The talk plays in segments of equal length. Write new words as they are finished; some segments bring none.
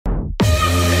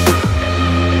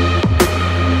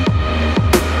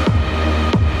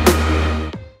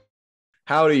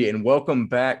Howdy, and welcome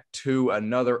back to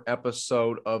another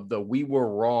episode of the We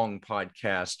Were Wrong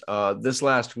podcast. This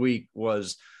last week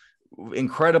was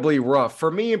incredibly rough for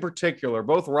me in particular.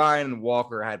 Both Ryan and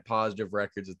Walker had positive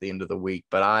records at the end of the week,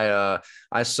 but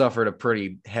I suffered a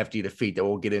pretty hefty defeat that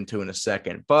we'll get into in a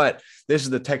second. But this is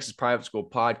the Texas Private School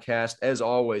podcast. As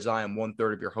always, I am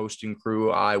one-third of your hosting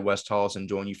crew. I, Wes Tollison,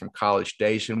 join you from College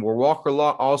Station, where Walker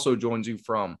Law also joins you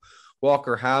from.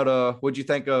 Walker, what'd you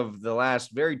think of the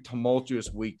last very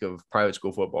tumultuous week of private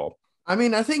school football?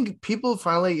 I think people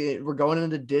finally were going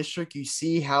into district. You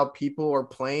see how people are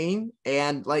playing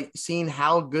and like seeing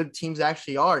how good teams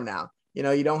actually are now.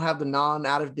 You don't have the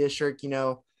out of district,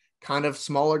 kind of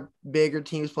smaller, bigger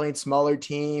teams playing smaller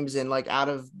teams and like out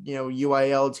of,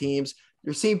 UIL teams.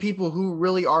 You're seeing people who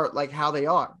really are like how they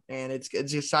are. And it's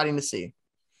exciting to see.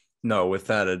 No,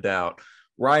 without a doubt.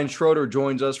 Ryan Schroeder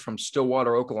joins us from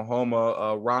Stillwater,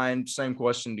 Oklahoma. Ryan, same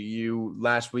question to you.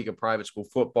 Last week of private school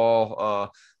football, a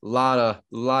lot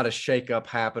of shakeup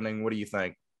happening. What do you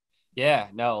think? Yeah,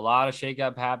 no, a lot of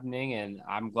shakeup happening, and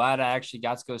I'm glad I actually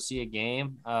got to go see a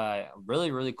game.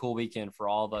 Really, really cool weekend for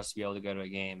all of us to be able to go to a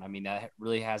game. I mean, that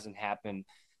really hasn't happened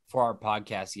for our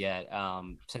podcast yet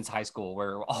since high school,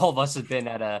 where all of us have been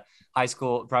at a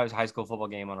private high school football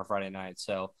game on a Friday night.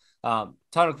 So ton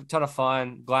of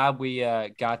fun. Glad we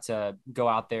got to go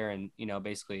out there and,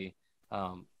 basically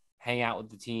hang out with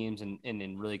the teams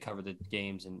and really cover the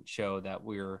games and show that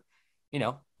we're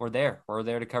there. We're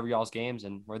there to cover y'all's games,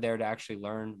 and we're there to actually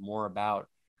learn more about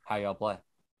how y'all play.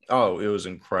 Oh, it was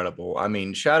incredible. I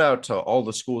mean, shout out to all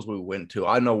the schools we went to.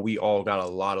 I know we all got a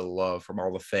lot of love from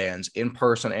all the fans in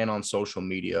person and on social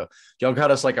media. Y'all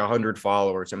got us like 100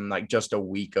 followers in like just a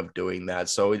week of doing that.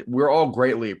 So we're all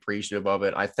greatly appreciative of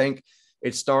it. I think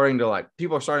it's starting to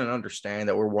people are starting to understand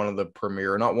that we're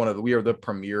we are the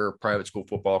premier private school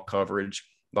football coverage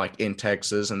in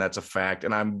Texas, and that's a fact.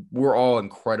 And we're all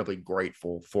incredibly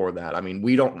grateful for that. I mean,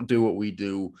 we don't do what we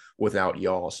do without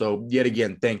y'all. So yet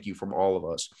again, thank you from all of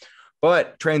us.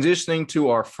 But transitioning to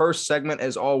our first segment,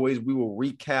 as always, we will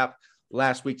recap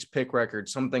last week's pick record,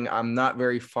 something I'm not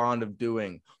very fond of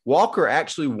doing. Walker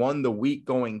actually won the week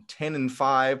going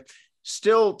 10-5.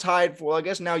 Still tied for, I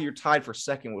guess now you're tied for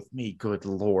second with me. Good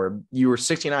Lord. You were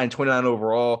 69-29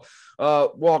 overall.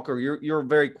 Walker, your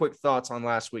very quick thoughts on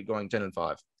last week going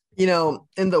 10-5.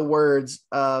 In the words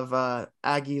of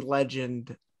Aggie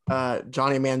legend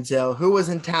Johnny Manziel, who was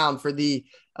in town for the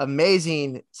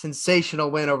amazing,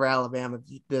 sensational win over Alabama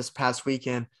this past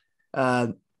weekend,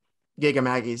 Giga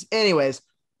Maggies. Anyways,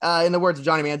 in the words of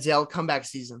Johnny Manziel, comeback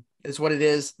season is what it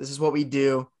is. This is what we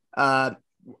do.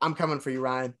 I'm coming for you,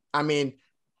 Ryan. I mean,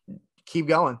 keep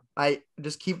going. I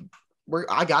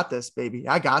got this, baby.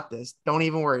 I got this. Don't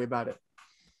even worry about it.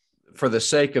 For the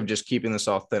sake of just keeping this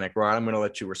authentic, Ryan, I'm going to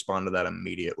let you respond to that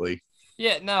immediately.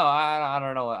 Yeah, no, I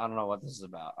don't know. I don't know what this is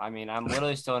about. I mean, I'm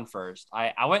literally still in first.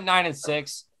 I went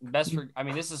 9-6.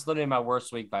 This is literally my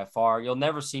worst week by far. You'll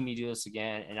never see me do this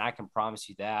again, and I can promise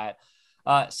you that.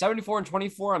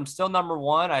 74-24. I'm still number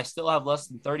one. I still have less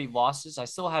than 30 losses. I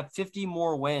still have 50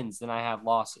 more wins than I have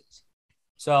losses.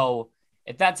 So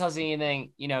if that tells you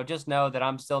anything, just know that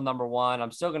I'm still number one.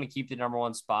 I'm still going to keep the number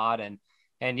one spot. And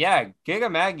yeah,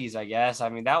 Giga Maggies, I guess. I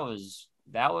mean, that was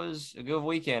a good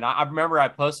weekend. I remember I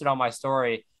posted on my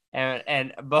story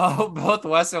and both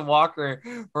Wes and Walker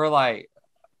were like,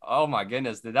 oh my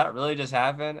goodness, did that really just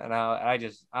happen? And I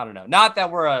don't know. Not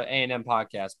that we're a A&M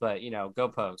podcast, but go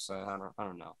Pokes. So I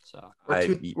don't know. So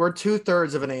we're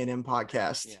 2/3 of an A&M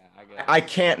podcast. Yeah, I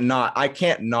can't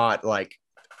not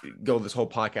go this whole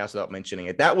podcast without mentioning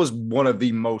it. That was one of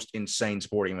the most insane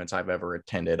sporting events I've ever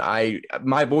attended.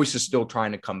 My voice is still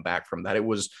trying to come back from that. It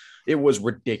was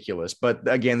ridiculous. But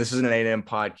again, this isn't an A&M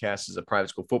podcast. It's a private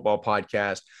school football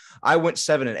podcast. I went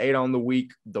 7-8 on the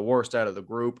week, the worst out of the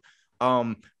group.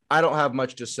 I don't have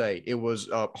much to say. It was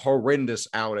a horrendous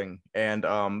outing, and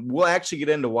we'll actually get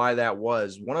into why that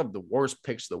was. One of the worst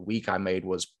picks of the week I made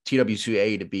was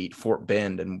TWCA to beat Fort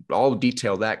Bend, and I'll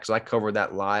detail that because I covered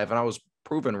that live, and I was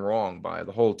proven wrong by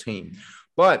the whole team.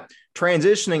 But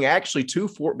transitioning actually to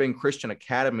Fort Bend Christian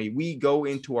Academy, we go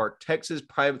into our Texas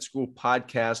Private School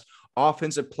podcast,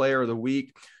 Offensive Player of the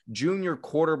Week, junior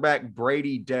quarterback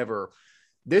Brady Dever.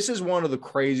 This is one of the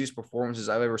craziest performances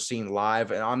I've ever seen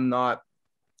live, and I'm not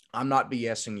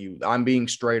BSing you. I'm being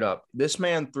straight up. This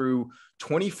man threw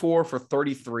 24 for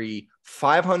 33,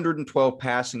 512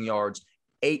 passing yards,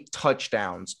 8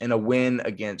 touchdowns in a win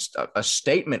against a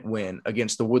statement win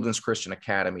against the Woodlands Christian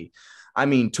Academy. I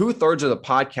mean, 2/3 of the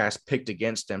podcast picked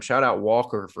against them. Shout out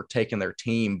Walker for taking their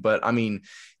team. But I mean,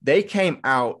 they came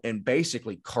out and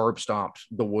basically curb stomped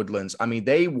the Woodlands. I mean,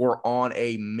 they were on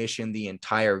a mission the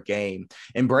entire game.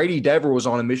 And Brady Dever was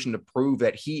on a mission to prove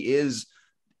that he is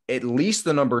at least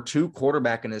the number 2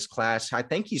 quarterback in his class. I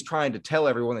think he's trying to tell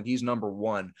everyone that he's number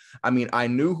 1. I mean, I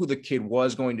knew who the kid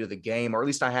was going to the game, or at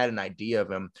least I had an idea of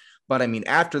him. But I mean,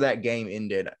 after that game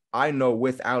ended, I know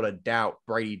without a doubt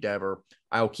Brady Dever,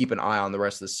 I'll keep an eye on the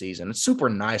rest of the season. It's super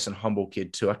nice and humble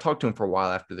kid too. I talked to him for a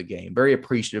while after the game, very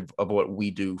appreciative of what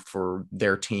we do for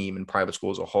their team and private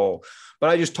school as a whole. But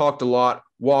I just talked a lot.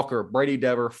 Walker, Brady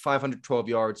Dever, 512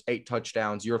 yards, 8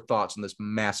 touchdowns. Your thoughts on this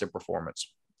massive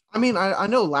performance? I mean, I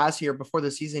know last year before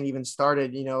the season even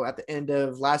started, at the end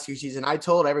of last year's season, I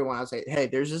told everyone, I was like, hey,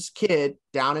 there's this kid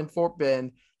down in Fort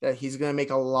Bend that he's going to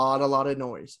make a lot of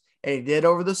noise. And he did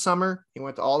over the summer. He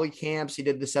went to all the camps. He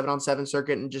did the 7-on-7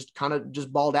 circuit and just kind of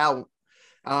just balled out.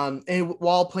 And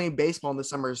while playing baseball in the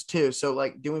summers too. So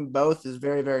like doing both is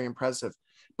very, very impressive.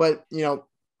 But,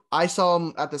 I saw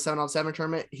him at the 7-on-7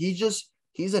 tournament.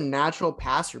 He's a natural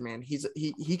passer, man.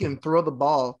 He can throw the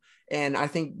ball. And I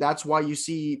think that's why you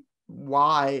see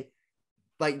why,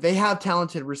 like, they have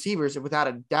talented receivers without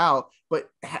a doubt, but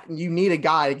you need a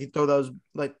guy to can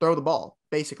throw the ball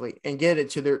basically and get it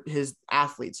to his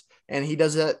athletes. And he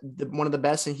does that, one of the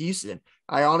best in Houston.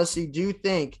 I honestly do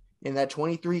think in that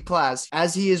 23 class,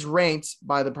 as he is ranked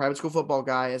by the private school football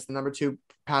guy as the number 2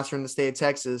 passer in the state of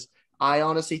Texas, I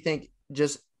honestly think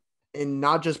just in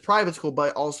not just private school,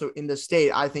 but also in the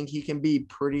state, I think he can be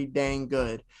pretty dang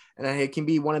good. And he can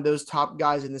be one of those top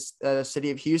guys in the city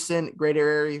of Houston, greater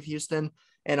area of Houston,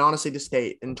 and honestly the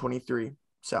state in 23.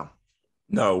 So.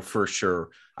 No, for sure.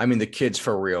 I mean, the kid's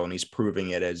for real, and he's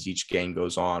proving it as each game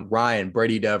goes on. Ryan,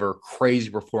 Brady Dever, crazy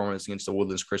performance against the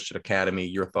Woodlands Christian Academy.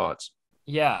 Your thoughts?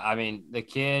 Yeah, I mean, the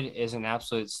kid is an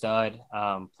absolute stud.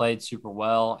 Played super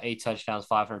well, 8 touchdowns,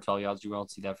 512 yards. You won't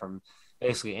see that from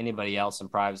basically anybody else in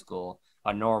private school,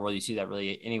 nor will you see that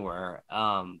really anywhere.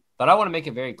 But I want to make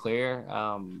it very clear,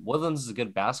 Woodlands is a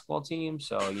good basketball team.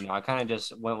 So, I kind of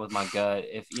just went with my gut.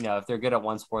 If they're good at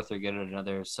one sport, they're good at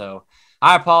another. So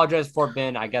I apologize for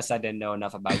Ben. I guess I didn't know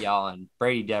enough about y'all. And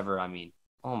Brady Dever, I mean,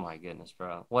 oh my goodness,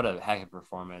 bro. What a heck of a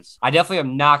performance. I definitely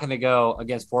am not going to go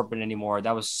against Fort Bend anymore.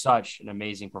 That was such an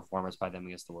amazing performance by them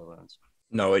against the Woodlands.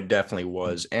 No, it definitely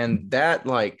was. And that,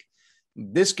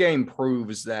 this game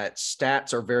proves that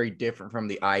stats are very different from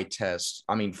the eye test.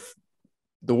 I mean,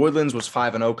 the Woodlands was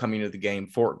 5-0 coming into the game.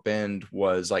 Fort Bend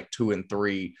was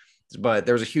 2-3, but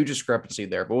there's a huge discrepancy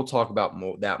there. But we'll talk about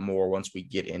that more once we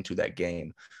get into that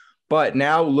game. But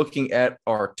now looking at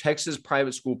our Texas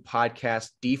Private School Podcast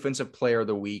Defensive Player of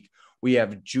the Week, we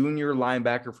have junior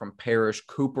linebacker from Parrish,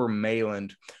 Cooper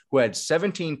Mayland, who had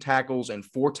 17 tackles and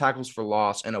 4 tackles for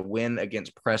loss and a win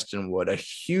against Prestonwood, a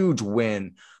huge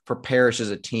win for Parrish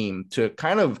as a team to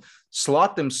kind of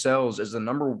slot themselves as the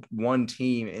number 1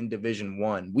 team in Division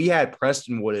I. We had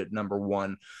Prestonwood at number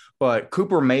 1, but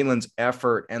Cooper Mayland's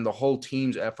effort and the whole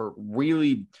team's effort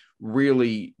really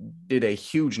did a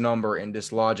huge number in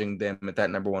dislodging them at that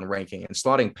number 1 ranking and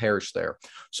slotting Parrish there.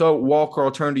 So, Walker,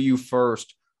 I'll turn to you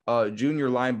first. Junior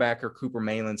linebacker Cooper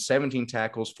Mayland, 17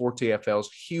 tackles, 4 TFLs,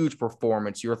 huge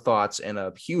performance. Your thoughts and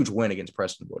a huge win against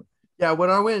Prestonwood. Yeah, when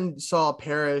I went and saw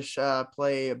Parrish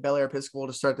play Bel Air Episcopal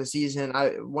to start the season,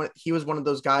 he was one of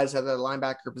those guys at the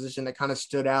linebacker position that kind of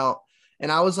stood out.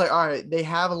 And I was like, all right, they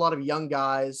have a lot of young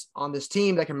guys on this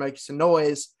team that can make some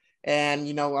noise. And,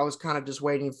 I was kind of just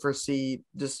waiting for see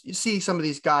some of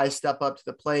these guys step up to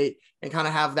the plate and kind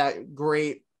of have that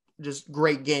great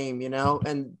game,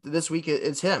 and this week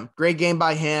it's him. Great game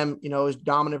by him, his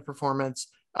dominant performance.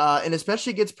 And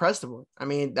especially against Prestonwood. I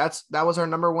mean, that was our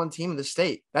number 1 team in the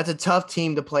state. That's a tough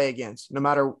team to play against, no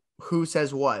matter who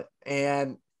says what.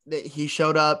 And he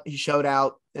showed up, he showed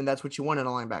out, and that's what you want in a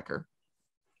linebacker.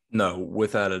 No,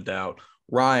 without a doubt.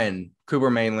 Ryan, Cooper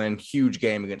Mayland, huge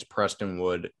game against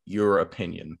Prestonwood. Your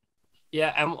opinion?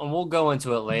 Yeah, and we'll go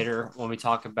into it later when we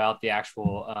talk about the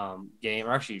actual game,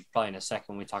 or actually probably in a second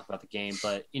when we talk about the game.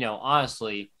 But,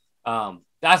 honestly,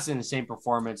 that's an insane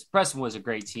performance. Preston was a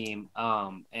great team,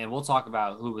 and we'll talk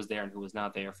about who was there and who was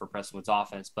not there for Prestonwood's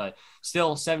offense. But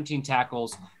still, 17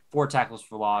 tackles, 4 tackles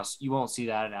for loss. You won't see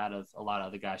that out of a lot of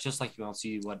other guys, just like you won't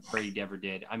see what Brady Dever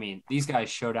did. I mean, these guys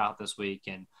showed out this week,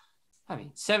 and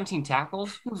 17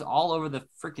 tackles. He was all over the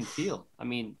freaking field. I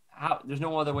mean, there's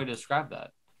no other way to describe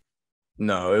that.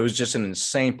 No, it was just an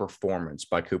insane performance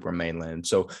by Cooper Mayland.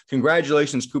 So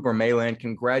congratulations, Cooper Mayland.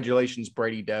 Congratulations,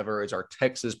 Brady Dever, as our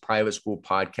Texas Private School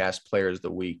Podcast Players of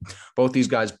the Week. Both these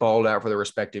guys balled out for their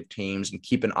respective teams, and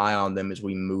keep an eye on them as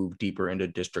we move deeper into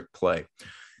district play.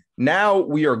 Now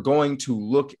we are going to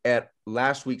look at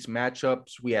last week's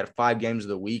matchups. We had 5 games of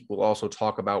the week. We'll also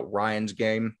talk about Ryan's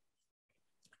game.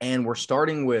 And we're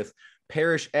starting with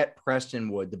Parrish at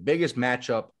Prestonwood, the biggest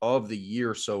matchup of the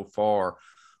year so far.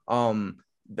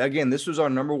 Again, this was our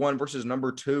number 1 versus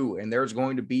number 2, and there's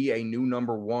going to be a new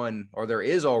number 1, or there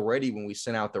is already when we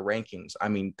sent out the rankings. I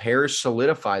mean, Parrish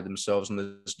solidified themselves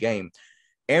in this game.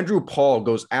 Andrew Paul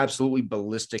goes absolutely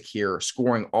ballistic here,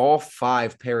 scoring all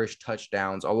 5 Parrish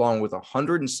touchdowns, along with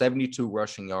 172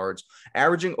 rushing yards,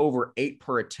 averaging over 8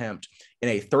 per attempt in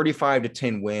a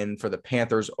 35-10 win for the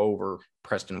Panthers over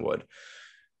Prestonwood.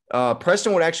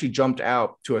 Prestonwood actually jumped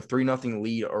out to a 3-0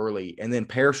 lead early, and then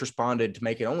Parrish responded to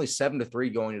make it only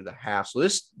 7-3 going into the half. So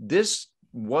this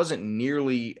wasn't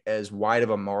nearly as wide of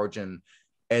a margin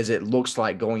as it looks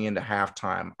like going into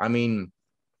halftime. I mean,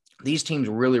 these teams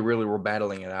really, really were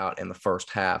battling it out in the first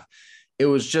half. It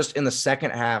was just in the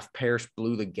second half, Parrish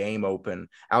blew the game open,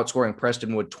 outscoring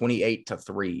Prestonwood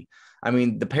 28-3. I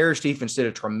mean, the Parrish defense did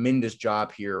a tremendous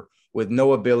job here with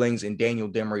Noah Billings and Daniel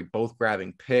Demery both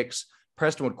grabbing picks.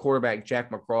 Prestonwood quarterback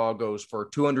Jack McGraw goes for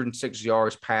 206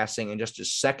 yards passing in just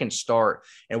his second start,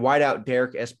 and wideout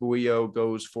Derek Espuillo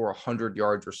goes for 100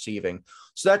 yards receiving.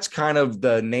 So that's kind of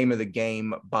the name of the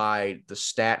game by the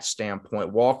stats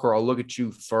standpoint. Walker, I'll look at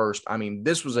you first. I mean,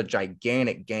 this was a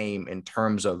gigantic game in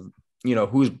terms of,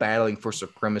 who's battling for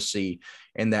supremacy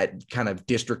in that kind of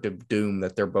district of doom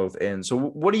that they're both in. So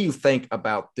what do you think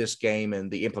about this game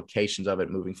and the implications of it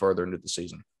moving further into the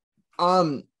season?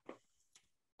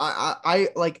 I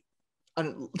like,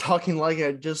 I'm talking like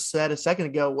I just said a second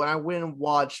ago, when I went and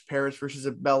watched Parrish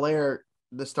versus Bel Air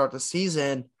to start the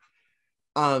season,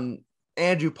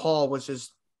 Andrew Paul was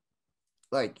just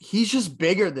like, he's just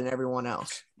bigger than everyone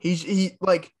else. He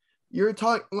can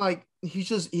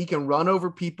run over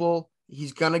people.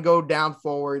 He's going to go down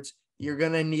forwards. You're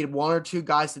going to need 1 or 2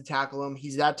 guys to tackle him.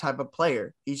 He's that type of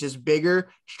player. He's just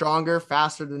bigger, stronger,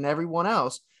 faster than everyone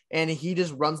else. And he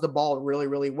just runs the ball really,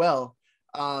 really well.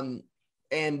 And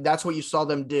that's what you saw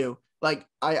them do. Like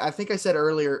I think I said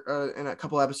earlier in a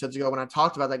couple episodes ago when I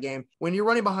talked about that game, when you're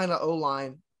running behind the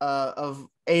O-line of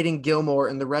Aiden Gilmore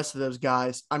and the rest of those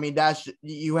guys, I mean, that's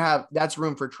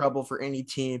room for trouble for any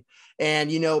team. And,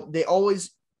 they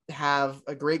always have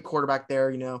a great quarterback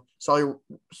there. Sawyer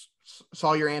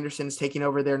Anderson is taking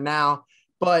over there now,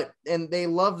 and they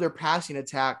love their passing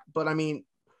attack. But I mean,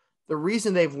 the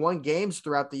reason they've won games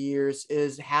throughout the years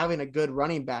is having a good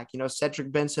running back.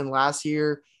 Cedric Benson last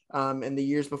year and the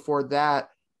years before that,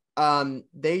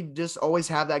 they just always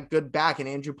have that good back. And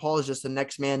Andrew Paul is just the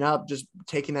next man up, just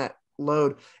taking that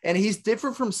load. And he's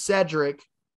different from Cedric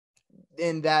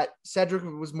in that Cedric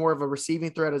was more of a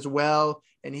receiving threat as well.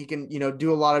 And he can,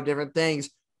 do a lot of different things.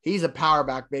 He's a power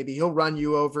back, baby. He'll run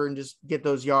you over and just get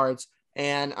those yards.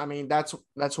 And I mean, that's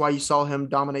why you saw him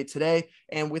dominate today.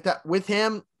 And with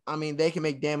him, I mean, they can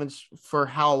make damage for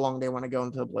how long they want to go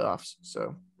into the playoffs.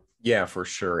 So, yeah, for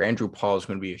sure. Andrew Paul is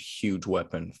going to be a huge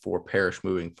weapon for Parrish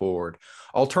moving forward.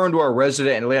 I'll turn to our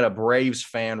resident Atlanta Braves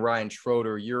fan, Ryan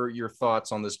Schroeder. Your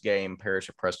thoughts on this game, Parrish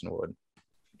at Prestonwood?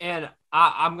 And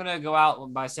I'm going to go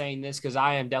out by saying this because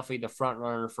I am definitely the front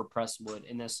runner for Prestonwood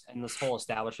in this whole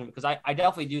establishment, because I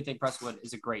definitely do think Prestonwood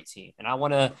is a great team. And I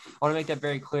want to make that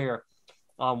very clear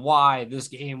on why this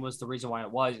game was the reason why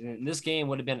it was. And this game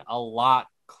would have been a lot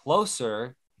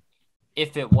closer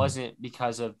if it wasn't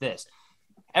because of this.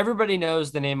 Everybody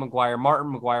knows the name McGuire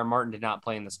Martin. McGuire Martin did not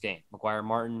play in this game. McGuire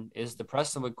Martin is the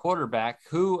Prestonwood quarterback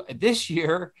who this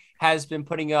year has been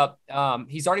putting up,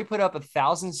 he's already put up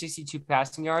 1,062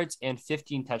 passing yards and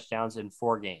 15 touchdowns in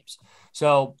 4 games.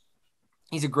 So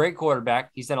he's a great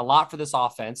quarterback. He's done a lot for this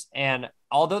offense. And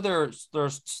although there's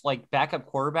like backup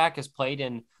quarterback has played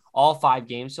in all 5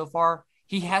 games so far,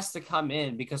 he has to come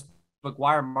in because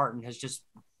McGuire Martin has just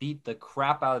beat the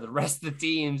crap out of the rest of the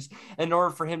teams in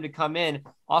order for him to come in.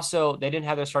 Also, they didn't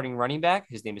have their starting running back.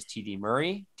 His name is TD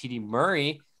Murray. TD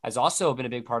Murray has also been a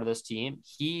big part of this team.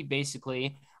 He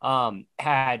basically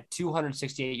had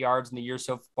 268 yards in the year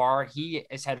so far. He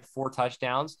has had 4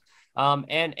 touchdowns.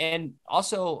 And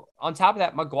also on top of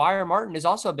that, McGuire Martin is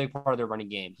also a big part of their running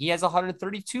game. He has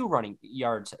 132 rushing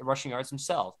yards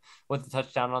himself with a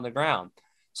touchdown on the ground.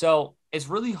 So it's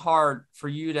really hard for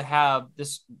you to have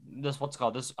this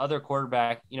other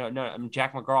quarterback,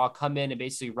 Jack McGraw, come in and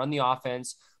basically run the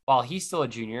offense while he's still a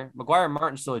junior. McGuire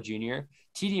Martin's still a junior.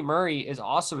 TD Murray is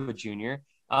also a junior.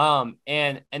 And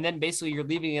then basically you're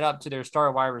leaving it up to their star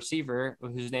wide receiver,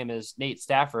 whose name is Nate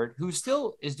Stafford, who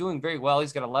still is doing very well.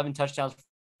 He's got 11 touchdowns,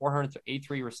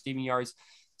 483 receiving yards.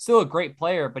 Still a great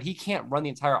player, but he can't run the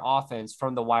entire offense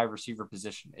from the wide receiver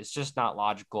position. It's just not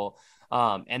logical.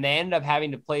 And they ended up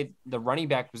having to play the running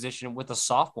back position with a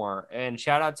sophomore. And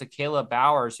shout out to Caleb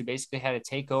Bowers, who basically had to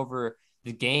take over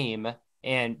the game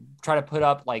and try to put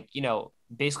up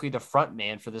basically the front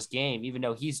man for this game, even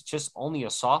though he's just only a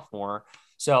sophomore.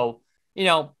 So,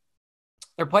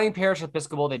 they're playing Parish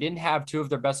Episcopal. They didn't have two of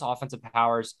their best offensive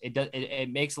powers.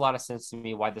 It makes a lot of sense to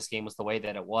me why this game was the way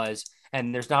that it was.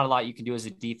 And there's not a lot you can do as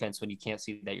a defense when you can't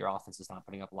see that your offense is not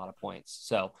putting up a lot of points.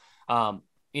 So,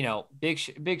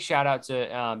 big shout out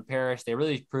to Parish. They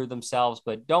really proved themselves,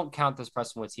 but don't count this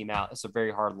Prestonwood team out. It's a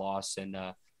very hard loss and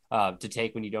to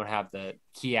take when you don't have the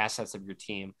key assets of your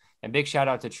team. And big shout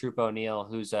out to Troop O'Neill,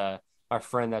 who's our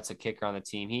friend that's a kicker on the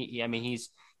team.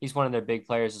 He's one of their big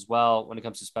players as well when it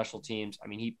comes to special teams. I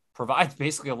mean, he provides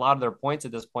basically a lot of their points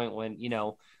at this point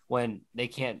when they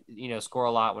can't, score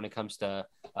a lot when it comes to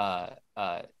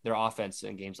their offense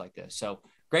in games like this. So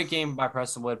great game by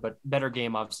Prestonwood, but better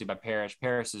game obviously by Parish.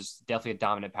 Parish is definitely a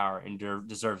dominant power and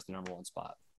deserves the number one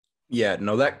spot. Yeah,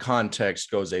 no, that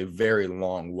context goes a very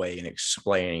long way in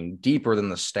explaining deeper than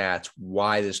the stats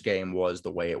why this game was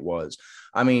the way it was.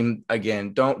 I mean,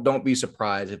 again, don't be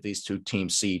surprised if these two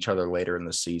teams see each other later in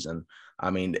the season.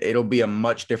 I mean, it'll be a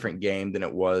much different game than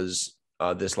it was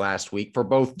this last week for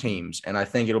both teams, and I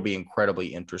think it'll be incredibly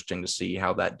interesting to see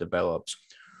how that develops.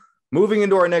 Moving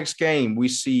into our next game, we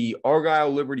see Argyle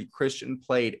Liberty Christian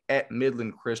played at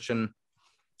Midland Christian,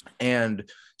 and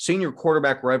senior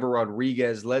quarterback River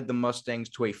Rodriguez led the Mustangs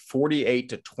to a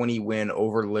 48-20 win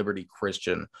over Liberty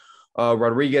Christian.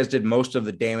 Rodriguez did most of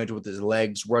the damage with his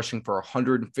legs, rushing for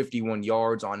 151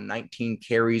 yards on 19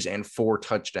 carries and 4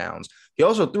 touchdowns. He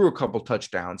also threw a couple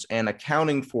touchdowns and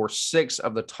accounting for 6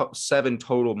 of the 7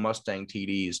 total Mustang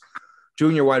TDs.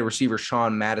 Junior wide receiver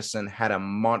Sean Madison had a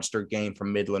monster game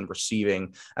from Midland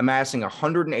receiving, amassing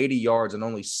 180 yards and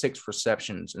only 6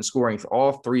 receptions and scoring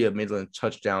all 3 of Midland's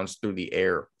touchdowns through the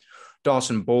air.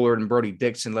 Dawson Bullard and Brody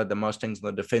Dixon led the Mustangs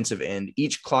on the defensive end,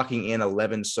 each clocking in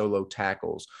 11 solo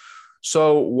tackles.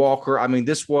 So, Walker, I mean,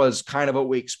 this was kind of what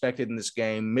we expected in this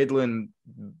game. Midland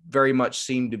very much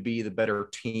seemed to be the better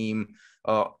team.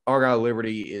 Argyle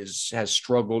Liberty has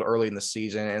struggled early in the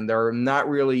season, and they're not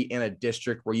really in a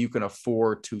district where you can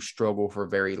afford to struggle for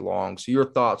very long. So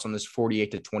your thoughts on this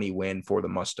 48-20 win for the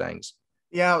Mustangs?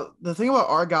 Yeah, the thing about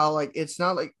Argyle, it's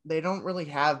not like they don't really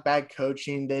have bad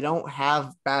coaching. They don't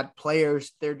have bad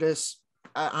players. They're just,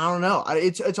 I don't know.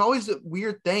 It's always a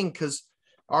weird thing because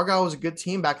Argyle was a good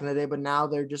team back in the day, but now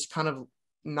they're just kind of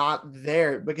not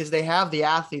there because they have the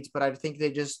athletes, but I think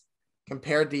they just,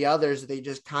 compared to the others, they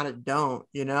just kind of don't,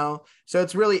 So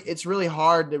it's really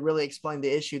hard to really explain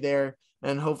the issue there.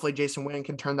 And hopefully Jason Wynn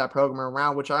can turn that program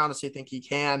around, which I honestly think he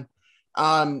can.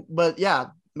 But yeah,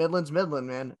 Midland's Midland,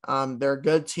 man. They're a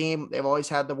good team. They've always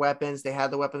had the weapons. They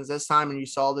had the weapons this time, and you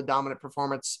saw the dominant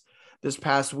performance this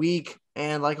past week.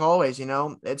 And like always,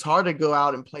 it's hard to go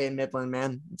out and play in Midland,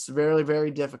 man. It's very,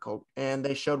 very difficult. And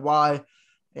they showed why.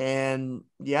 And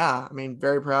yeah, I mean,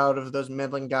 very proud of those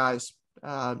Midland guys.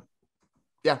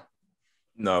 Yeah.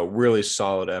 No, really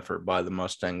solid effort by the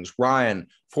Mustangs. Ryan,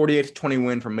 48-20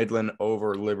 win for Midland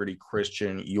over Liberty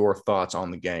Christian. Your thoughts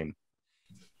on the game?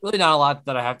 Really not a lot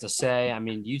that I have to say. I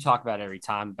mean, you talk about it every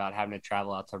time about having to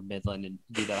travel out to Midland and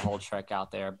do that whole trek out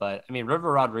there. But, I mean,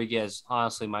 River Rodriguez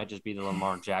honestly might just be the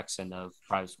Lamar Jackson of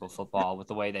private school football with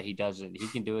the way that he does it. He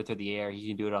can do it through the air. He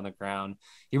can do it on the ground.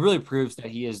 He really proves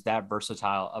that he is that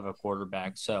versatile of a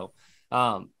quarterback. So,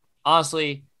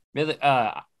 honestly,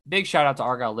 big shout out to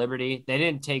Argyle Liberty. They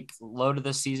didn't take load of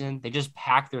this season. They just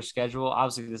packed their schedule.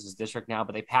 Obviously, this is district now,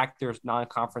 but they packed their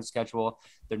non-conference schedule.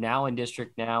 They're now in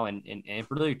district now, and it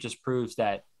really just proves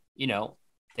that,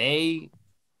 they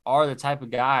are the type of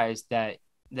guys that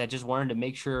just wanted to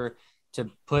make sure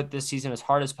to put this season as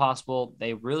hard as possible.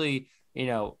 They really,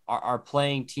 are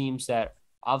playing teams that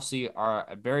obviously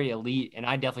are very elite, and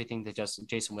I definitely think that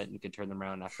Jason Witten could turn them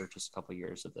around after just a couple of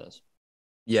years of this.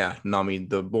 Yeah, no, I mean,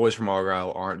 the boys from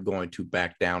Argyle aren't going to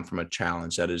back down from a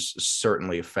challenge. That is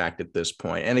certainly a fact at this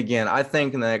point. And again, I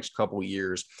think in the next couple of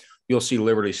years, you'll see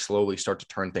Liberty slowly start to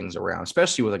turn things around,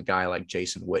 especially with a guy like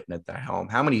Jason Witten at the helm.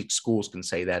 How many schools can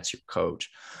say that's your coach?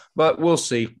 But we'll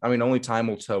see. I mean, only time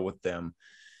will tell with them.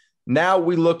 Now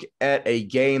we look at a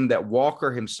game that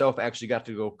Walker himself actually got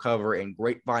to go cover in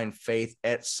Grapevine Faith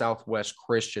at Southwest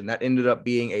Christian. That ended up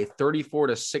being a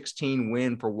 34-16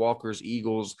 win for Walker's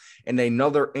Eagles and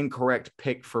another incorrect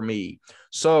pick for me.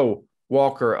 So,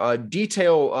 Walker,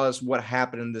 detail us what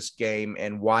happened in this game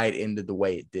and why it ended the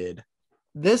way it did.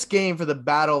 This game for the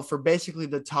battle for basically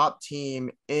the top team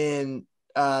in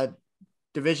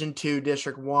Division II,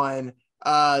 District 1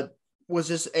 was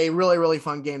just a really, really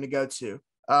fun game to go to.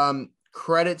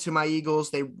 Credit to my Eagles.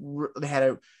 They had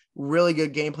a really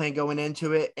good game plan going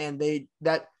into it. And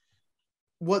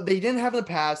what they didn't have in the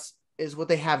past is what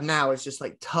they have now. Is just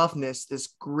like toughness, this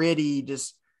gritty,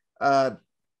 just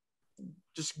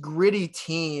gritty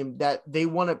team that they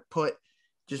want to put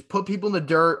people in the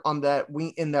dirt on that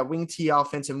wing T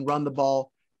offense and run the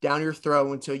ball down your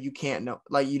throat until you can't know,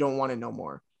 like you don't want it no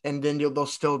more. And then they'll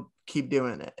still keep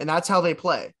doing it. And that's how they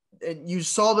play. And you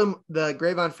saw them, the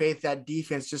Grapevine Faith, that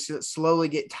defense just slowly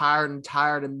get tired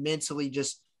and mentally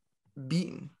just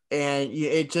beaten. And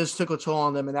it just took a toll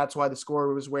on them. And that's why the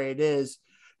score was where it is.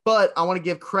 But I want to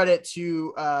give credit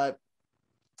to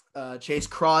Chase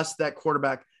Cross, that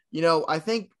quarterback. I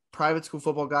think Private School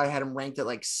Football Guy had him ranked at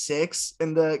like 6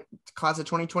 in the class of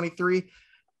 2023.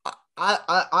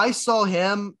 I saw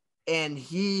him, and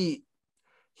he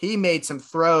made some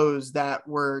throws that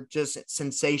were just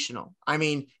sensational. I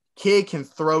mean, kid can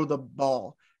throw the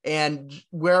ball, and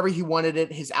wherever he wanted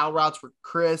it, his out routes were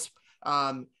crisp.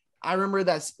 I remember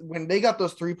that when they got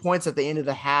those 3 points at the end of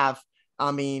the half,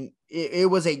 I mean, it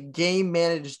was a game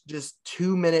managed, just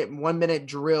 1 minute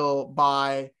drill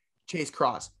by Chase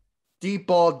Cross. Deep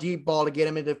ball to get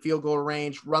him into field goal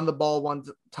range, run the ball one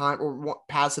time or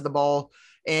pass the ball,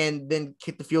 and then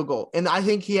kick the field goal. And I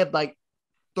think he had like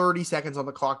 30 seconds on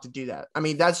the clock to do that. I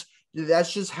mean, that's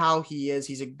just how he is.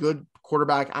 He's a good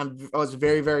quarterback. I was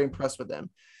very, very impressed with him.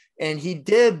 And he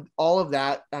did all of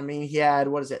that. I mean, he had,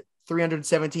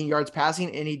 317 yards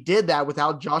passing, and he did that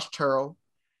without Josh Turrell.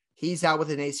 He's out with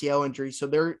an ACL injury. So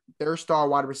their star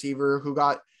wide receiver who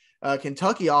got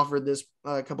Kentucky offered this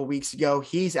a couple weeks ago,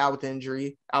 he's out with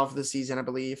injury, out for the season, I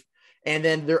believe. And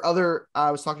then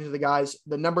I was talking to the guys,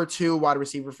 the number 2 wide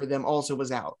receiver for them also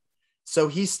was out. So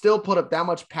he still put up that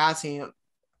much passing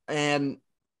and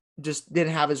just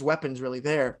didn't have his weapons really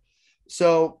there.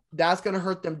 So that's going to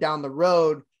hurt them down the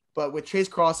road. But with Chase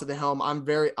Cross at the helm,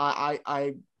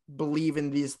 I believe in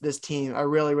this team. I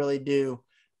really, really do.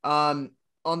 On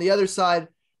the other side,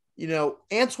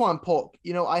 Antoine Polk,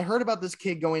 I heard about this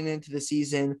kid going into the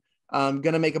season, going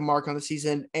to make a mark on the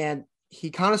season. And he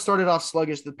kind of started off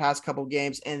sluggish the past couple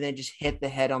games and then just hit the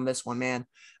head on this one, man.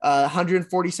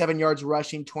 147 yards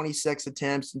rushing, 26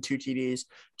 attempts and 2 TDs.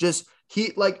 Just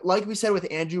he like we said with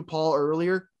Andrew Paul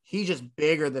earlier, he's just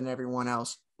bigger than everyone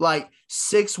else. Like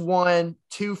 6'1",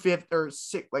 250 or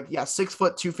 6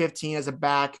 foot 215 as a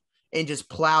back, and just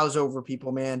plows over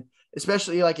people, man.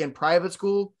 Especially like in private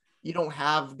school, you don't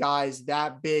have guys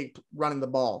that big running the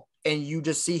ball, and you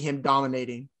just see him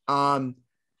dominating.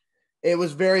 It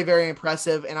was very, very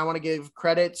impressive, and I want to give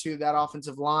credit to that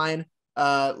offensive line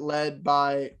led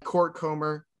by Court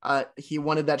Comer. He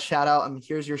wanted that shout out. I mean,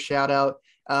 here's your shout out.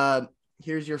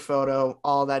 Here's your photo,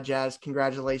 all that jazz.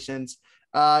 Congratulations.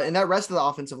 And that rest of the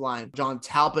offensive line, John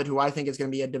Talbot, who I think is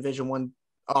going to be a Division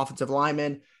I offensive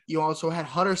lineman. You also had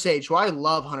Hunter Sage, who I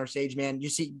love Hunter Sage, man. You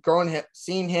see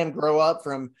seeing him grow up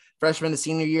from freshman to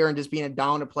senior year and just being a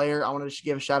dominant player. I want to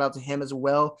give a shout out to him as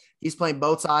well. He's playing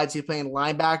both sides. He's playing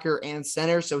linebacker and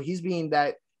center. So he's being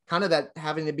that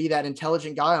having to be that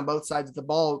intelligent guy on both sides of the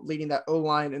ball, leading that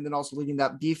O-line and then also leading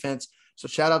that defense. So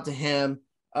shout out to him.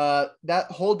 That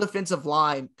whole defensive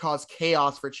line caused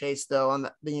chaos for Chase, though, on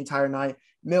the entire night.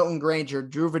 Milton Granger,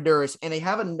 Drew Viduris, and they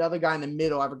have another guy in the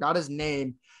middle. I forgot his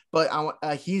name, but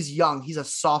he's young. He's a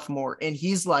sophomore, and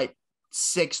he's like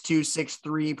 6'2",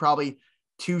 6'3", probably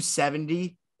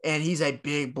 270, and he's a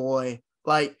big boy.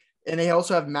 And they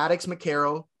also have Maddox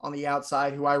McCarroll on the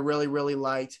outside, who I really, really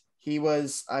liked. He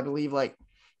was, I believe,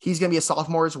 he's going to be a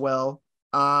sophomore as well.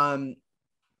 And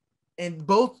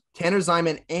both Tanner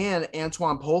Zyman and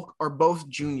Antoine Polk are both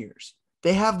juniors.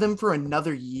 They have them for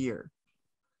another year.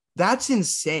 That's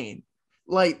insane.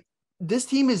 This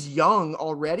team is young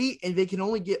already, and they can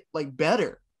only get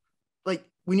better.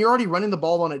 When you're already running the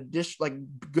ball on a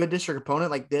good district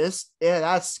opponent like this, yeah,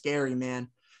 that's scary, man.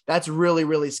 That's really,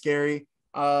 really scary.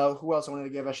 Who else I wanted to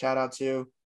give a shout out to?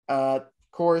 Of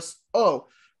course. Oh,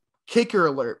 kicker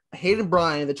alert. Hayden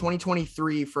Bryan, the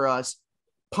 2023 for us,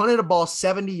 punted a ball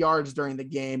 70 yards during the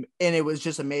game, and it was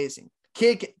just amazing.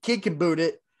 Kid can boot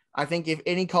it. I think if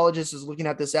any colleges is looking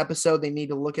at this episode, they need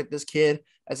to look at this kid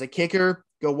as a kicker.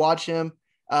 Go watch him.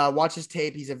 Watch his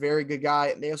tape. He's a very good guy.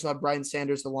 And they also have Brian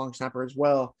Sanders, the long snapper, as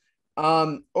well.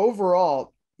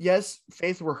 Overall, yes,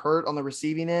 Faith were hurt on the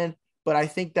receiving end, but I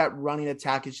think that running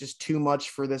attack is just too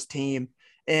much for this team.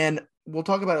 And we'll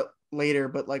talk about it later,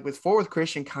 but with Fort Worth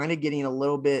Christian kind of getting a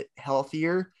little bit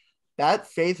healthier, that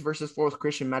Faith versus Fort Worth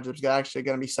Christian matchup is actually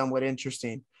going to be somewhat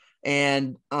interesting.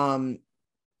 And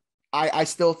I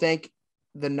still think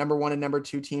the number 1 and number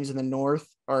 2 teams in the North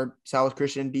are South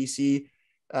Christian and DC.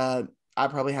 I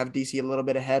probably have DC a little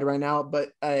bit ahead right now,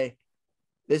 but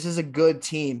this is a good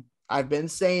team. I've been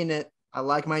saying it. I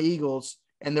like my Eagles,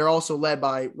 and they're also led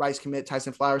by Rice commit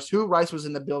Tyson Flowers, who Rice was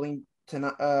in the building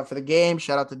tonight for the game.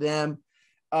 Shout out to them.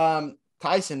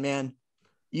 Tyson, man,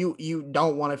 you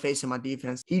don't want to face him on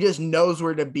defense. He just knows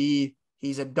where to be.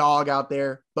 He's a dog out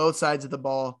there, both sides of the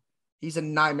ball. He's a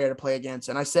nightmare to play against.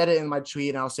 And I said it in my tweet,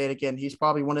 and I'll say it again. He's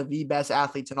probably one of the best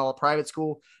athletes in all of private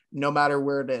school, no matter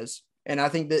where it is. And I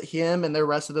think that him and the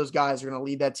rest of those guys are going to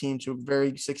lead that team to a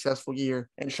very successful year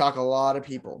and shock a lot of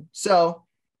people. So,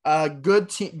 good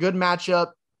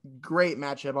matchup, great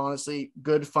matchup, honestly.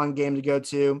 Good, fun game to go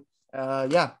to.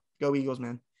 Yeah, go Eagles,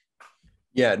 man.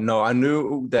 Yeah, no, I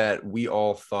knew that we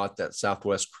all thought that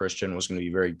Southwest Christian was going to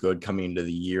be very good coming into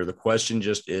the year. The question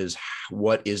just is,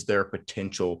 what is their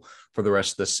potential for the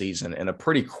rest of the season? And a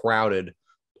pretty crowded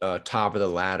top of the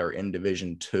ladder in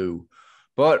Division II.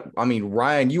 But, I mean,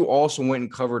 Ryan, you also went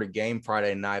and covered a game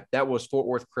Friday night. That was Fort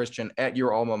Worth Christian at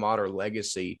your alma mater,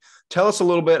 Legacy. Tell us a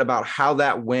little bit about how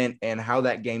that went and how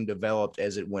that game developed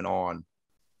as it went on.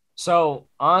 So,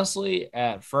 honestly,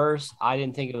 at first, I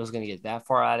didn't think it was going to get that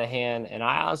far out of hand. And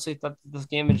I honestly thought that this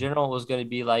game in general was going to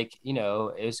be like, you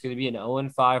know, it was going to be an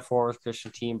 0-5 Fort Worth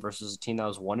Christian team versus a team that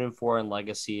was 1-4 in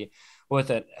Legacy with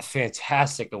a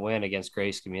fantastic win against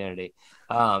Grace Community.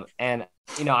 And,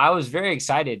 you know, I was very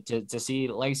excited to see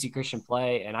Legacy Christian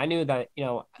play. And I knew that, you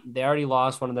know, they already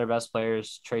lost one of their best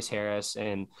players, Trace Harris,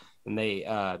 and they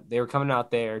were coming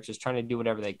out there just trying to do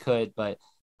whatever they could. But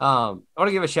I want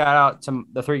to give a shout out to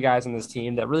the three guys on this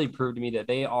team that really proved to me that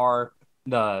they are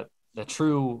the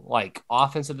true like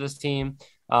offense of this team.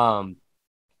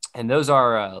 And those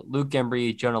are Luke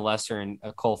Embry, Jonah Lester, and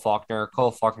Cole Faulkner.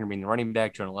 Cole Faulkner being the running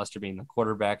back, Jonah Lester being the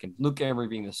quarterback, and Luke Embry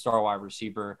being the star wide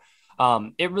receiver.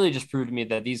 It really just proved to me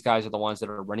that these guys are the ones that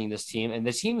are running this team. And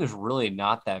the team is really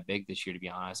not that big this year, to be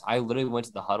honest. I literally went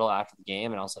to the huddle after the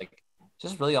game, and I was like, is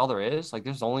this really all there is? Like,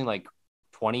 there's only like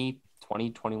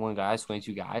 21 guys,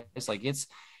 22 guys. Like it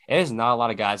is not a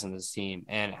lot of guys on this team.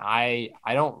 And I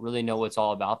don't really know what's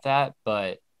all about that,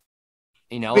 but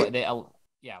you know, what were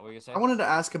you gonna say? I wanted to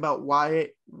ask about why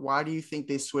do you think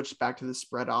they switched back to the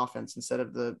spread offense instead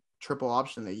of the triple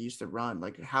option they used to run?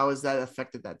 Like, how has that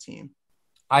affected that team?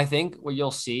 I think what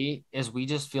you'll see is we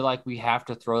just feel like we have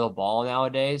to throw the ball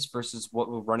nowadays versus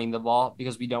what we're running the ball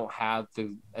because we don't have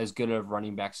as good of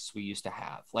running backs as we used to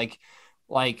have. Like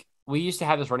we used to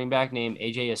have this running back named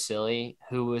AJ Asili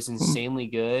who was insanely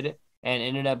good and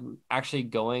ended up actually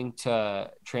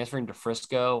transferring to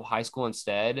Frisco High School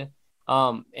instead.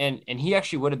 And he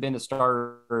actually would have been the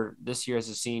starter this year as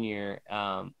a senior.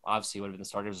 Obviously would have been the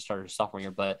starter as a starter sophomore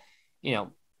year, but you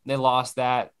know, they lost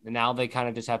that. And now they kind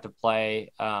of just have to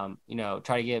play, you know,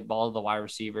 try to get ball to the wide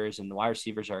receivers, and the wide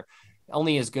receivers are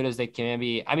only as good as they can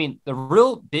be. I mean, the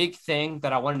real big thing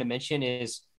that I wanted to mention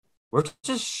is we're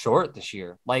just short this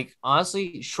year. Like,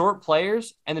 honestly, short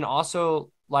players, and then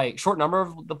also like short number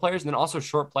of the players, and then also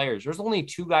short players. There's only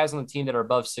 2 guys on the team that are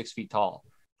above 6 feet tall.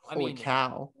 Holy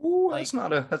cow. Ooh, like,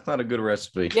 that's not a good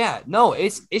recipe. Yeah, no,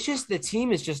 it's just the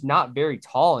team is just not very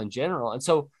tall in general. And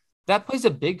so that plays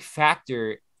a big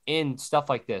factor in stuff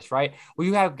like this, right? Well,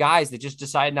 you have guys that just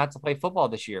decided not to play football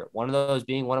this year. One of those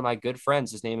being one of my good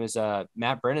friends. His name is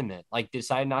Matt Brenneman. Like,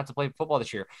 decided not to play football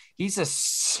this year. He's a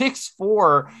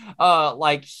 6'4",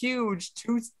 like huge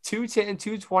 210,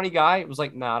 220 guy. It was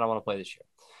like, nah, I don't want to play this year.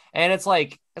 And it's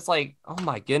like, oh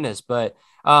my goodness. But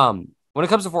when it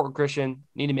comes to Fort Worth Christian,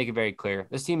 need to make it very clear.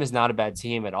 This team is not a bad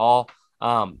team at all.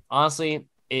 Honestly,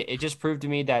 it just proved to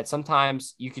me that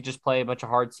sometimes you could just play a bunch of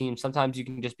hard teams. Sometimes you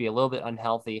can just be a little bit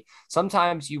unhealthy.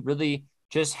 Sometimes you really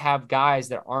just have guys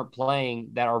that aren't playing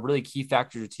that are really key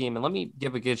factors of the team. And let me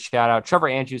give a good shout out. Trevor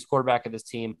Andrews, quarterback of this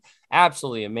team,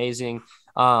 absolutely amazing.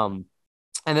 And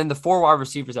then the 4 wide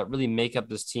receivers that really make up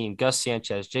this team, Gus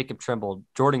Sanchez, Jacob Trimble,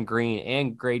 Jordan Green,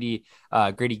 and Grady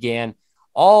Gann.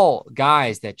 All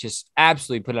guys that just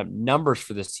absolutely put up numbers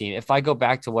for this team. If I go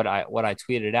back to what I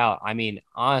tweeted out, I mean,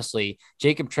 honestly,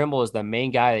 Jacob Trimble is the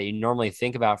main guy that you normally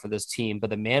think about for this team, but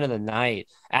the man of the night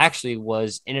actually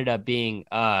ended up being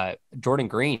Jordan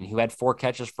Green, who had 4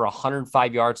 catches for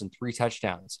 105 yards and 3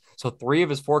 touchdowns. So 3 of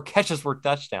his 4 catches were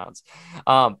touchdowns.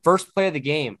 First play of the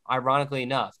game, ironically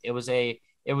enough, it was a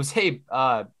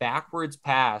backwards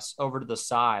pass over to the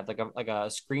side, like a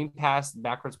screen pass,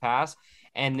 backwards pass.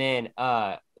 And then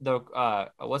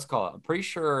what's it called? I'm pretty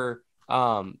sure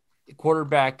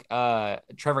quarterback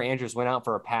Trevor Andrews went out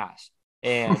for a pass,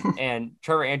 and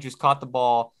Trevor Andrews caught the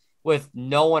ball with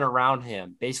no one around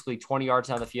him, basically 20 yards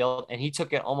down the field, and he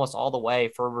took it almost all the way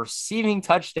for a receiving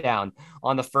touchdown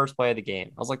on the first play of the game.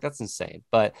 I was like, that's insane.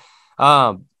 But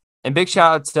And big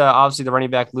shout out to obviously the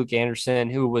running back Luke Anderson,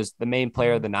 who was the main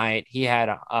player of the night. He had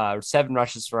 7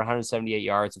 rushes for 178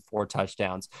 yards and 4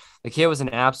 touchdowns. The kid was an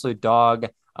absolute dog.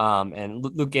 And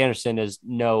Luke Anderson is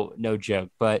no joke.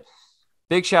 But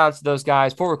big shout out to those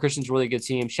guys. Fort Worth Christian's a really good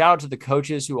team. Shout out to the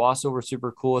coaches who also were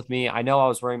super cool with me. I know I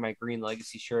was wearing my green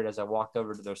legacy shirt as I walked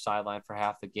over to their sideline for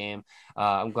half the game.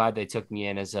 I'm glad they took me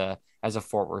in as a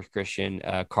Fort Worth Christian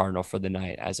Cardinal for the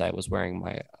night as I was wearing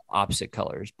my opposite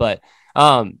colors. But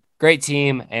great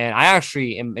team, and I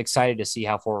actually am excited to see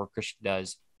how Fort Worth Christian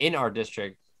does in our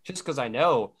district, just because I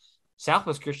know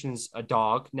Southwest Christian's a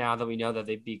dog now that we know that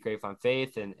they beat Grapevine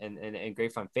Faith, and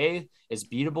Grapevine Faith is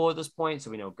beatable at this point. So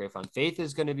we know Grapevine Faith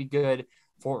is going to be good.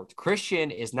 Fort Worth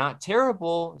Christian is not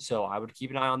terrible, so I would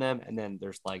keep an eye on them. And then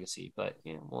there's Legacy, but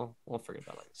we'll forget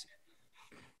about Legacy.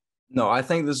 No, I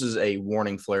think this is a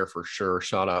warning flare for sure,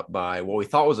 shot up by what we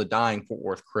thought was a dying Fort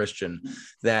Worth Christian,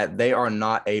 that they are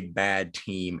not a bad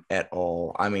team at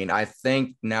all. I mean, I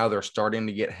think now they're starting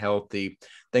to get healthy.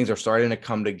 Things are starting to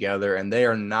come together, and they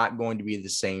are not going to be the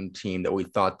same team that we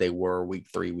thought they were week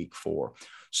 3, week 4.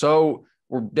 So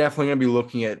we're definitely going to be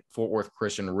looking at Fort Worth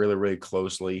Christian really, really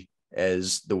closely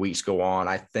as the weeks go on.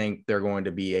 I think they're going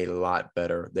to be a lot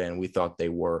better than we thought they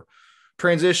were.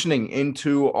 Transitioning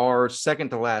into our second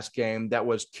to last game, that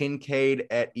was Kincaid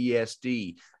at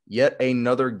ESD. Yet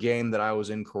another game that I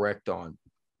was incorrect on.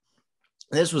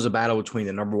 This was a battle between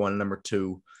the number 1 and number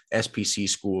 2 SPC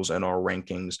schools in our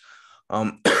rankings.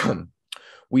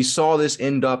 We saw this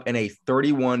end up in a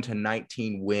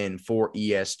 31-19 win for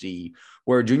ESD,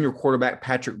 where junior quarterback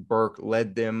Patrick Burke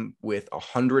led them with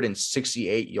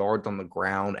 168 yards on the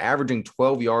ground, averaging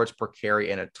 12 yards per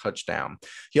carry and a touchdown.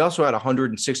 He also had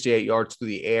 168 yards through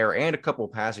the air and a couple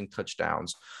of passing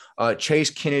touchdowns. Chase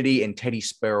Kennedy and Teddy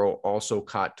Sparrow also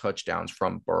caught touchdowns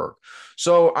from Burke.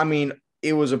 So, I mean,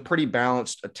 it was a pretty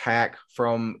balanced attack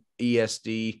from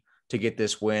ESD to get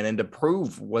this win and to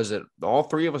prove, was it all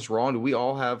 3 of us wrong? Do we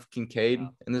all have Kincaid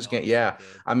in this game? Yeah.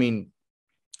 I mean,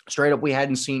 straight up, we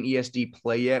hadn't seen ESD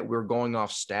play yet. We were going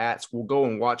off stats. We'll go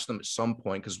and watch them at some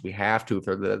point because we have to if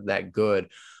they're that good.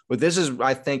 But this is,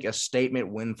 I think, a statement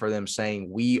win for them, saying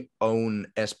we own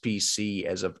SPC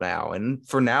as of now. And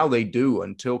for now, they do,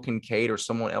 until Kincaid or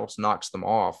someone else knocks them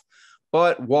off.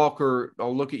 But Walker,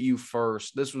 I'll look at you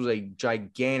first. This was a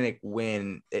gigantic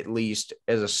win, at least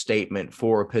as a statement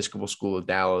for Episcopal School of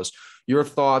Dallas. Your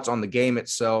thoughts on the game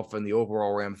itself and the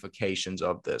overall ramifications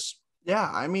of this? Yeah,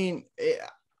 I mean,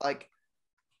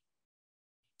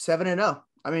 7-0.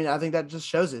 I mean, I think that just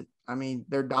shows it. I mean,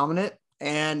 they're dominant.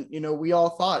 And, we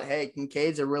all thought, hey,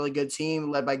 Kincaid's a really good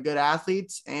team led by good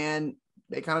athletes, and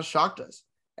they kind of shocked us.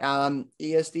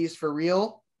 ESD's for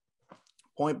real,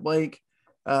 point blank,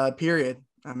 period.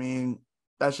 I mean,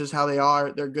 that's just how they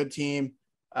are. They're a good team.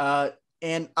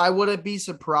 And I wouldn't be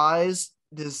surprised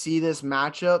to see this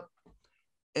matchup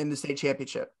in the state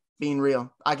championship, being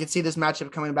real. I could see this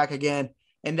matchup coming back again,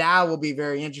 and that will be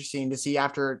very interesting to see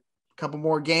after a couple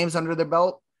more games under their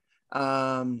belt,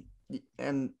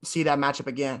 and see that matchup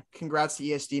again. Congrats to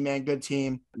ESD, man. Good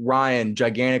team. Ryan,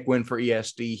 gigantic win for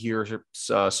ESD here,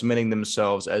 cementing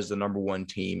themselves as the number 1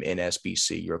 team in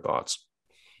SBC. Your thoughts?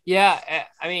 Yeah,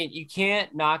 I mean, you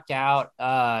can't knock out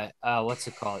what's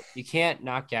it called? You can't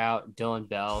knock out Dylan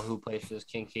Bell, who plays for this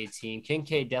Kincaid team.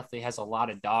 Kincaid definitely has a lot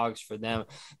of dogs for them,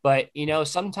 but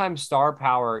sometimes star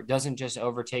power doesn't just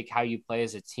overtake how you play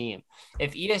as a team.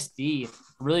 If ESD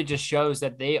really just shows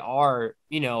that they are,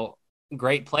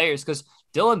 great players, because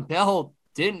Dylan Bell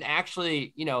didn't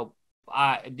actually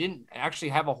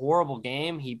have a horrible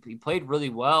game. He played really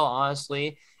well,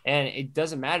 honestly. And it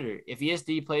doesn't matter if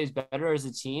ESD plays better as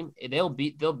a team, they'll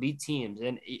beat teams.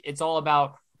 And it's all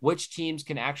about which teams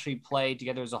can actually play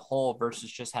together as a whole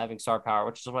versus just having star power,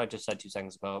 which is what I just said 2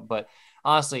 seconds ago. But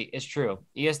honestly, it's true.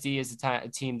 ESD is a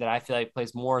team that I feel like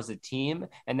plays more as a team.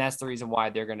 And that's the reason why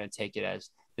they're going to take it as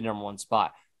the number 1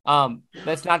 spot.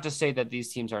 That's not to say that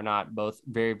these teams are not both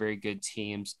very, very good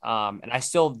teams. And I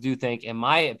still do think, in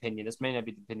my opinion, this may not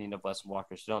be the opinion of Weston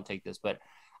Walker, so don't take this, but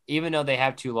even though they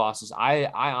have 2 losses, I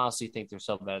honestly think they're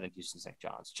still better than Houston St.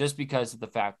 John's, just because of the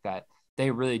fact that they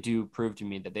really do prove to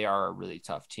me that they are a really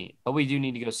tough team. But we do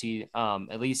need to go see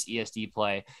at least ESD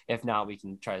play. If not, we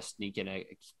can try to sneak in a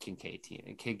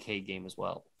Kincaid game as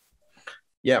well.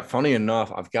 Yeah, funny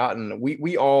enough,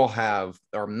 we all have,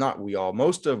 or not we all,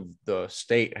 most of the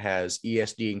state has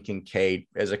ESD and Kincaid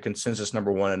as a consensus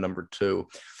number 1 and number 2.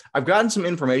 I've gotten some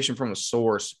information from a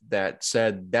source that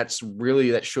said that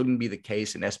shouldn't be the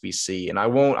case in SBC, and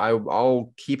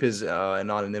I'll keep his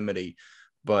anonymity,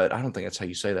 but I don't think that's how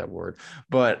you say that word.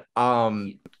 But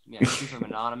keep him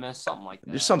anonymous, something like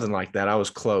that. Something like that. I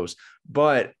was close,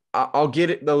 but I'll get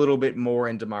it a little bit more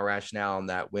into my rationale on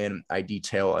that when I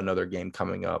detail another game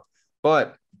coming up.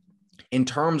 But in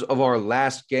terms of our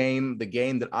last game, the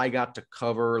game that I got to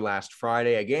cover last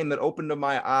Friday, a game that opened up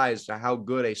my eyes to how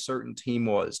good a certain team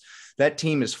was. That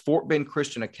team is Fort Bend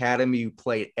Christian Academy, who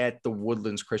played at the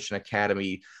Woodlands Christian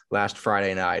Academy last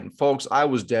Friday night. And folks, I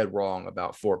was dead wrong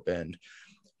about Fort Bend.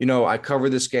 I covered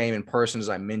this game in person, as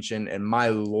I mentioned, and my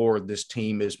Lord, this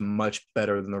team is much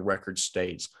better than the record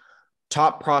states.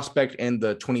 Top prospect in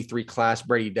the 23 class,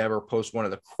 Brady Dever, posts one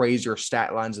of the crazier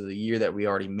stat lines of the year that we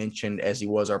already mentioned, as he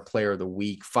was our player of the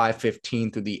week.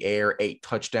 515 through the air, 8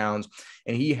 touchdowns,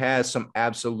 and he has some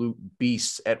absolute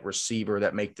beasts at receiver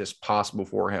that make this possible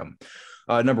for him.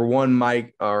 Number one,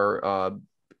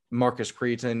 Marcus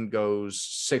Cretin goes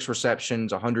 6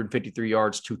 receptions, 153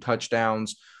 yards, 2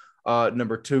 touchdowns.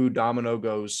 Number 2, Domino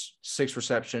goes 6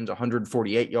 receptions,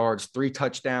 148 yards, 3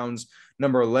 touchdowns.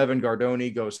 Number 11,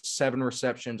 Gardoni goes 7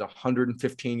 receptions,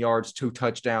 115 yards, 2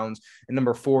 touchdowns. And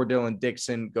number 4, Dylan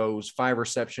Dixon goes 5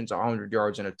 receptions, 100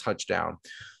 yards, and a touchdown.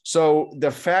 So the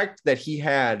fact that he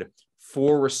had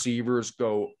 4 receivers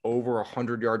go over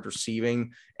 100 yards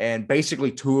receiving, and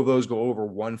basically 2 of those go over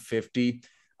 150,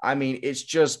 I mean, it's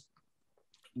just,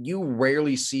 you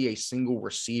rarely see a single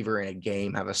receiver in a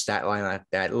game have a stat line like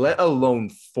that, let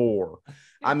alone 4.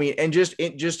 I mean, and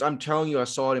I'm telling you, I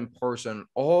saw it in person.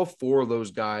 All 4 of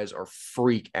those guys are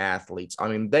freak athletes. I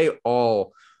mean, they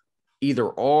all either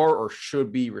are or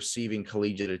should be receiving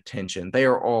collegiate attention. They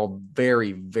are all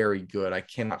very, very good. I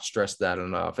cannot stress that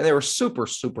enough. And they were super,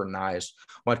 super nice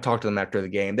when I talked to them after the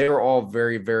game. They were all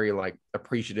very, very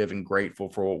appreciative and grateful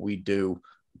for what we do.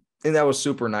 And that was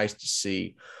super nice to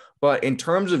see. But in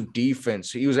terms of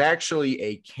defense, he was actually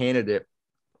a candidate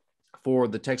for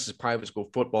the Texas Private School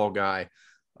Football Guy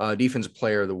Defensive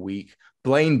Player of the Week.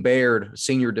 Blaine Baird,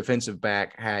 senior defensive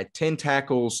back, had 10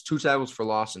 tackles, 2 tackles for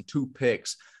loss, and 2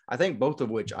 picks. I think both of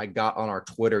which I got on our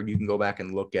Twitter. You can go back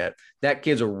and look at. That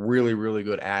kid's a really, really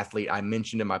good athlete. I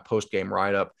mentioned in my post-game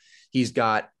write-up, he's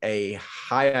got a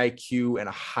high IQ and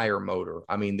a higher motor.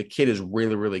 I mean, the kid is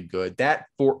really, really good. That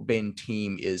Fort Bend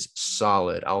team is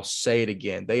solid. I'll say it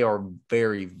again. They are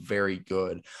very, very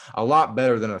good. A lot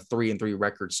better than a 3-3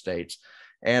 record states.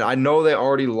 And I know they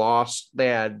already lost. They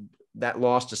had that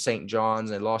loss to St.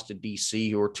 John's and lost to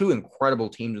DC, who are 2 incredible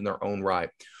teams in their own right.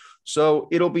 So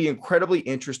it'll be incredibly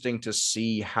interesting to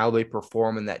see how they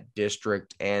perform in that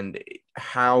district and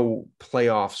how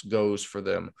playoffs goes for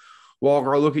them.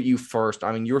 Walker, I'll look at you first.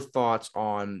 I mean, your thoughts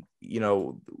on,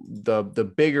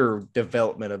 the bigger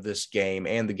development of this game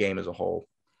and the game as a whole.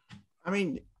 I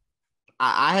mean,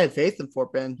 I had faith in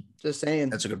Fort Bend. Just saying.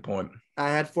 That's a good point. I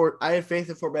had faith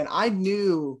in Fort Bend. I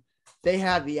knew they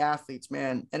had the athletes,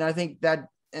 man. And I think that,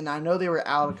 and I know they were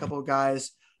out a couple of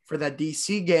guys for that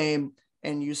DC game,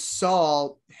 and you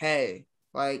saw, hey,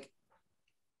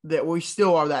 that we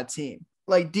still are that team.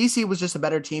 DC was just a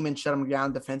better team and shut them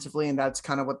down defensively, and that's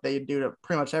kind of what they do to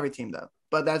pretty much every team, though.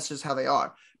 But that's just how they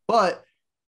are. But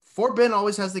Fort Bend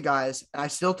always has the guys. I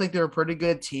still think they're a pretty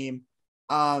good team.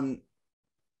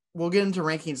 We'll get into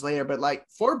rankings later, but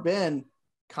Fort Bend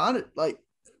kind of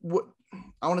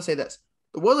I want to say this.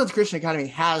 The Woodlands Christian Academy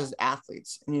has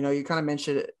athletes, and you kind of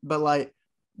mentioned it, but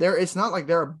it's not like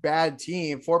they're a bad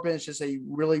team. Fort Bend is just a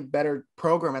really better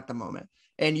program at the moment.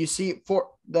 And you see for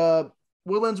the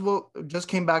Woodlands just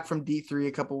came back from D3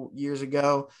 a couple years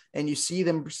ago, and you see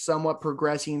them somewhat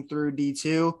progressing through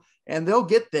D2, and they'll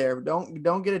get there.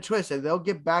 Don't get it twisted. They'll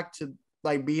get back to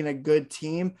being a good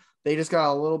team. They just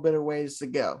got a little bit of ways to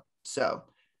go. So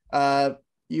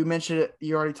you mentioned it.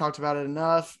 You already talked about it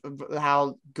enough,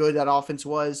 how good that offense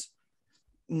was.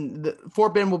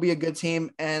 Fort Bend will be a good team,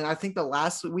 and I think the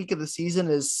last week of the season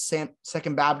is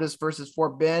Second Baptist versus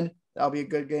Fort Bend. That'll be a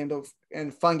good game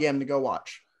and fun game to go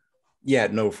watch. Yeah,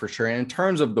 no, for sure. And in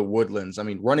terms of the Woodlands, I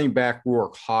mean, running back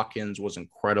Rourke Hawkins was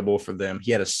incredible for them.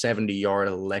 He had a 70-yard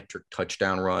electric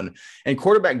touchdown run. And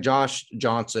quarterback Josh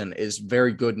Johnson is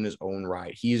very good in his own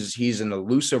right. He's an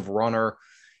elusive runner.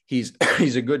 He's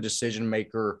a good decision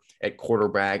maker at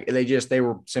quarterback. They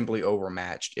were simply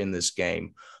overmatched in this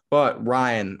game. But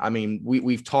Ryan, I mean,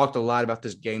 we've talked a lot about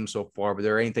this game so far, but is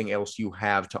there anything else you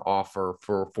have to offer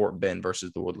for Fort Bend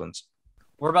versus the Woodlands?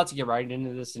 We're about to get right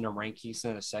into this in our rankings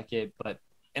in a second, but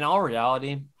in all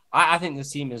reality, I think this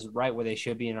team is right where they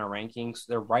should be in our rankings.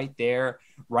 They're right there,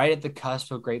 right at the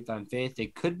cusp of Grapevine Faith. They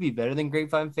could be better than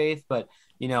Grapevine Faith, but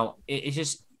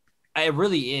it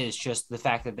really is just the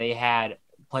fact that they had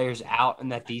players out in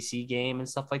that DC game and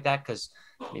stuff like that. Because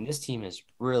this team is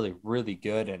really, really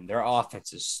good, and their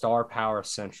offense is star power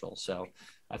central. So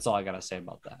that's all I gotta say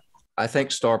about that. I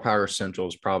think Star Power Central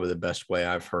is probably the best way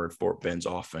I've heard Fort Bend's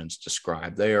offense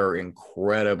described. They are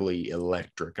incredibly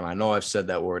electric. And I know I've said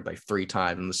that word like 3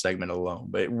 times in the segment alone,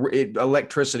 but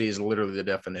electricity is literally the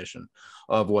definition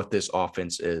of what this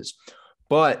offense is.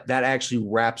 But that actually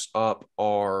wraps up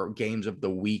our games of the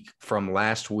week from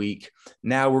last week.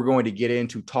 Now we're going to get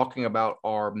into talking about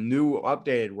our new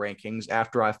updated rankings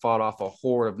after I fought off a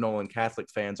horde of Nolan Catholic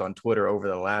fans on Twitter over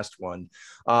the last one.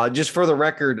 Just for the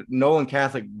record, Nolan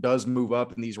Catholic does move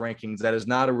up in these rankings. That is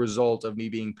not a result of me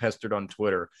being pestered on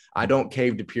Twitter. I don't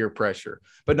cave to peer pressure.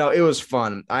 But no, it was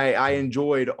fun. I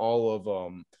enjoyed all of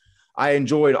them. I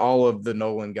enjoyed all of the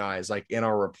Nolan guys like in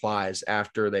our replies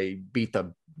after they beat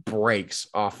the breaks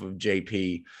off of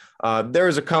JP.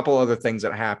 There's a couple other things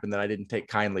that happened that I didn't take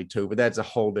kindly to, but that's a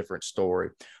whole different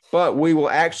story. But we will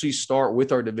actually start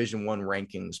with our Division I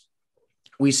rankings.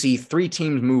 We see 3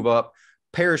 teams move up.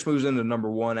 Parrish moves into number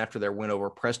 1 after their win over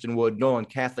Prestonwood. Nolan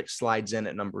Catholic slides in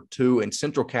at number 2, and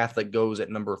Central Catholic goes at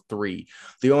number 3.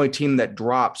 The only team that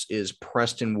drops is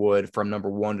Prestonwood from number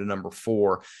 1 to number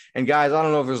 4. And guys, I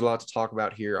don't know if there's a lot to talk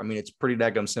about here. I mean, it's pretty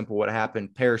daggum simple what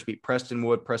happened. Parrish beat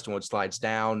Prestonwood. Prestonwood slides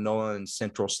down. Nolan and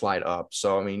Central slide up.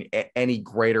 So, I mean, any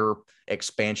greater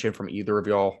expansion from either of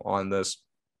y'all on this?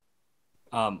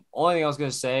 Only thing I was going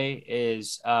to say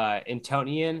is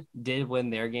Antonian did win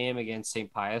their game against St.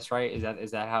 Pius, right?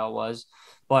 Is that how it was?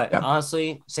 But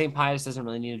honestly, St. Pius doesn't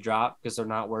really need to drop because they're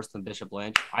not worse than Bishop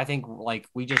Lynch. I think like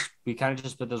we kind of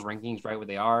just put those rankings right where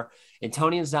they are.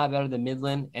 Antonian's not better than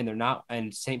Midland,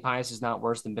 and St. Pius is not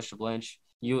worse than Bishop Lynch.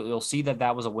 You'll see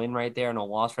that was a win right there and a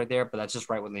loss right there, but that's just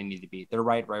right where they need to be. They're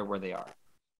right where they are.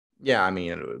 Yeah, I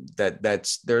mean,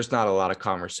 there's not a lot of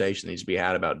conversation needs to be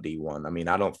had about D1. I mean,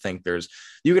 I don't think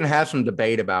you can have some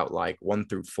debate about like 1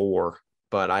 through 4,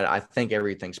 but I think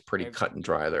everything's pretty cut and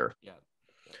dry there. Yeah.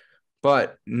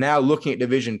 But now looking at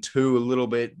Division II, a little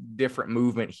bit different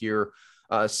movement here.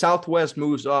 Southwest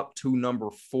moves up to number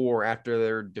 4 after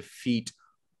their defeat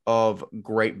of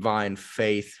Grapevine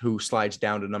Faith, who slides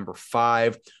down to number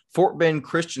 5. Fort Bend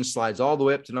Christian slides all the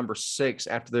way up to number 6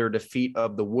 after their defeat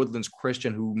of the Woodlands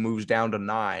Christian, who moves down to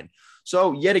 9.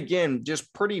 So yet again,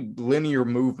 just pretty linear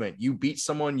movement. You beat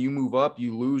someone, you move up,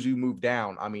 you lose, you move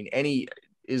down. I mean,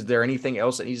 is there anything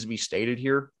else that needs to be stated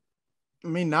here? I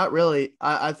mean, not really.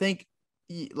 I think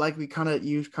like you kind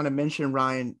of mentioned,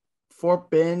 Ryan, Fort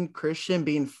Bend Christian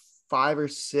being 5 or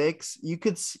 6, you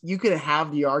could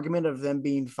have the argument of them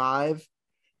being 5.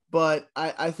 But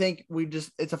I think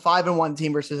it's a 5-1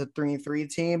 team versus a 3-3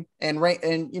 team, and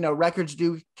records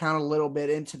do count a little bit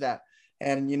into that.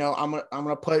 And I'm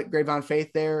gonna put Grapevine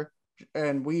Faith there,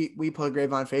 and we put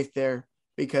Grapevine Faith there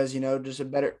because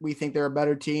we think they're a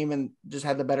better team and just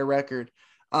had the better record.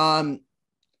 I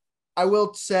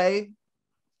won't say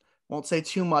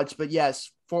too much, but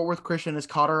yes, Fort Worth Christian has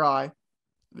caught our eye,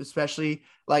 especially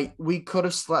like we could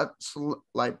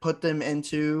have put them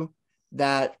into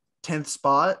that 10th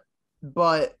spot,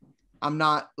 but I'm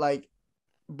not like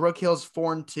Brook Hill's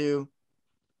 4-2,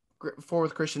 Fort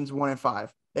Worth Christian's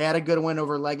 1-5. They had a good win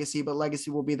over Legacy, but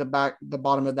Legacy will be the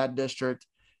bottom of that district.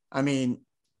 I mean,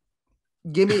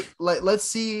 let's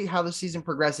see how the season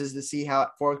progresses to see how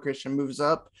Fort Worth Christian moves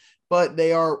up, but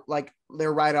they're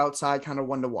right outside, kind of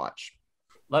one to watch.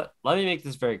 Let me make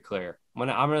this very clear. I'm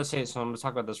going to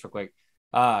talk about this real quick.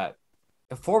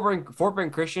 Fort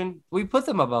Bend Christian, we put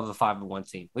them above the 5-1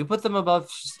 team. We put them above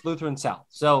Lutheran South.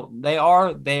 So they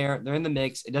are there. They're in the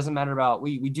mix. It doesn't matter about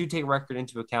we do take record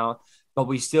into account, but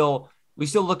we still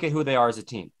look at who they are as a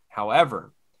team.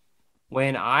 However,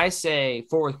 when I say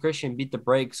Fort Worth Christian beat the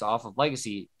brakes off of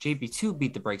Legacy, JP2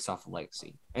 beat the brakes off of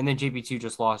Legacy. And then JP2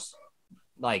 just lost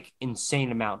like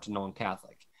insane amount to Nolan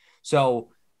Catholic. So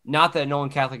not that Nolan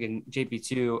Catholic and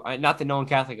JP2, not that Nolan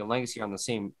Catholic and Legacy are on the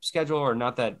same schedule, or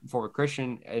not that Fort Worth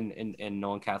Christian and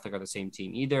Nolan Catholic are the same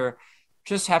team either.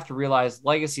 Just have to realize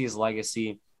Legacy is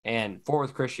Legacy, and Fort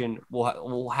Worth Christian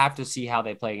will have to see how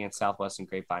they play against Southwest and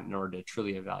Grapevine in order to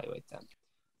truly evaluate them.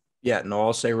 Yeah, no,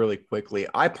 I'll say really quickly.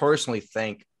 I personally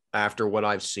think after what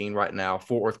I've seen right now,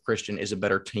 Fort Worth Christian is a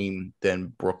better team than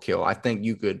Brook Hill. I think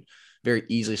you could very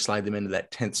easily slide them into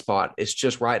that 10th spot. It's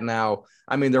just right now,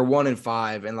 I mean, they're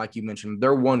 1-5. And like you mentioned,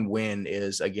 their one win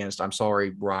is against, I'm sorry,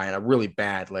 Brian, a really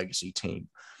bad Legacy team.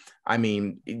 I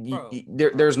mean,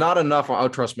 there's not enough. Oh,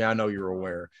 trust me, I know you're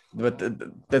aware. But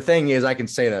the thing is, I can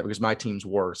say that because my team's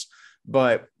worse.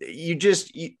 But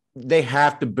they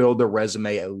have to build their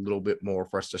resume a little bit more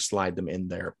for us to slide them in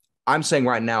there. I'm saying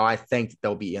right now, I think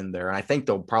they'll be in there. And I think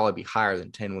they'll probably be higher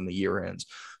than 10 when the year ends.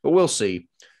 But we'll see.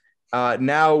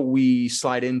 Now we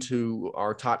slide into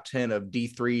our top 10 of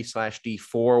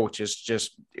D3/D4, which is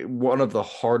just one of the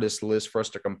hardest lists for us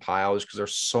to compile, is because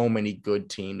there's so many good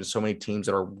teams, so many teams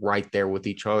that are right there with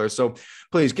each other. So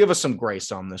please give us some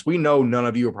grace on this. We know none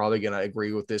of you are probably going to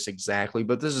agree with this exactly,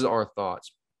 but this is our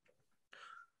thoughts.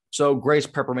 So Grace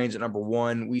Prep remains at number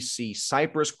 1. We see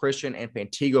Cypress Christian and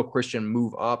Pantego Christian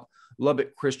move up.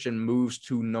 Lubbock Christian moves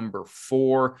to number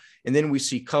 4. And then we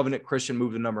see Covenant Christian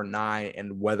move to number 9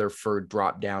 and Weatherford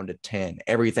drop down to 10.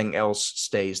 Everything else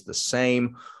stays the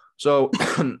same. So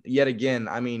yet again,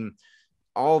 I mean,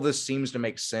 all this seems to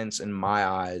make sense in my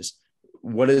eyes.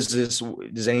 What is this?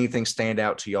 Does anything stand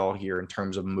out to y'all here in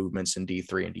terms of movements in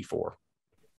D3 and D4?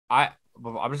 I'm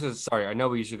just going to, sorry, I know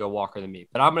we usually go Walker than me,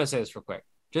 but I'm going to say this real quick.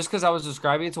 Just because I was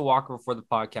describing it to Walker before the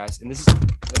podcast, and this is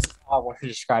how I want to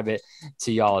describe it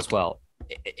to y'all as well.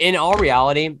 In all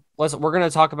reality, we're going to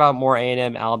talk about more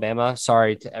A&M Alabama.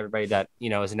 Sorry to everybody that,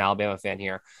 is an Alabama fan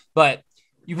here, but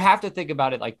you have to think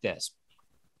about it like this.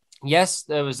 Yes,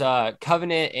 there was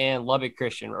Covenant and Lubbock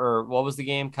Christian, or what was the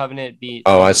game? Covenant beat.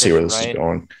 Oh, Lubbock I see Christian, where this right? is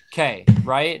going. Okay,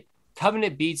 right?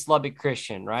 Covenant beats Lubbock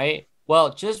Christian, right?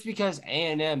 Well, just because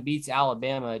A&M beats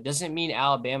Alabama doesn't mean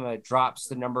Alabama drops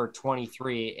to number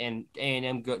 23 and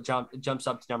A&M jumps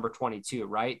up to number 22,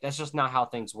 right? That's just not how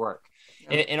things work.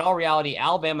 In all reality,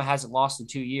 Alabama hasn't lost in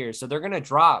 2 years, so they're going to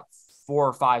drop 4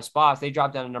 or 5 spots. They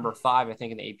dropped down to number 5, I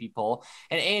think, in the AP poll.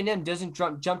 And A&M doesn't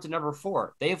jump to number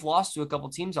 4. They've lost to a couple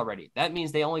teams already. That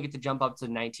means they only get to jump up to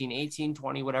 19, 18,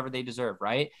 20, whatever they deserve,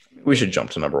 right? We should jump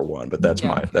to number 1, but that's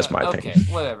my opinion.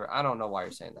 Okay, whatever. I don't know why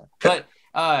you're saying that.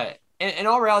 But in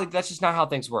all reality, that's just not how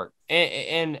things work.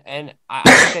 And I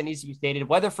think that needs to be stated.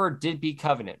 Weatherford did beat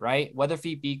Covenant, right?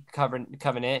 Weatherford beat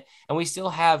Covenant, and we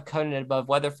still have Covenant above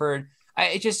Weatherford.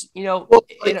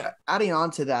 Adding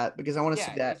on to that, because I want to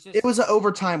see that it was an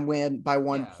overtime win by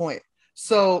 1 point.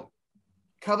 So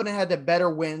Covenant had the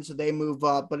better win, so they move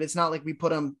up, but it's not like we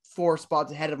put them 4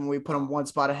 spots ahead of them. We put them 1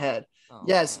 spot ahead. Oh,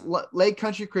 yes, Lake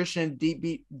Country Christian did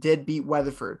beat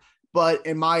Weatherford. But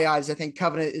in my eyes, I think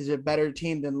Covenant is a better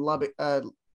team than Lubbock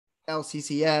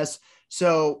LCCS.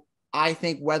 So I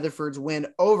think Weatherford's win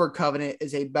over Covenant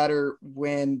is a better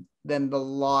win than the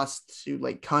loss to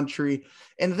Lake Country.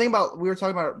 And the thing about, we were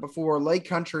talking about it before, Lake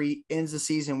Country ends the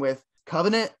season with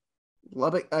Covenant,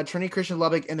 Lubbock, Trinity Christian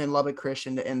Lubbock, and then Lubbock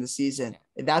Christian to end the season.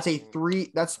 That's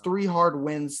 3 hard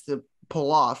wins to pull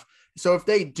off. So if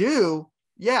they do,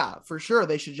 yeah, for sure,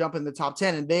 they should jump in the top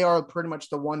 10, and they are pretty much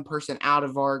the one person out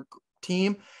of our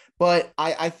team. But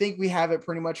I think we have it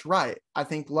pretty much right. I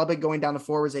think Lubbock going down to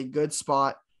 4 was a good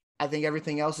spot. I think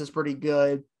everything else is pretty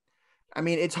good. I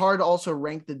mean, it's hard to also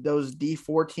rank those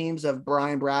D4 teams of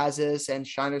Bryan Brazos and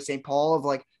Shiner St. Paul of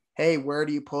like, hey, where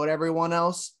do you put everyone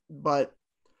else? But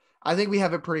I think we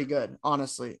have it pretty good,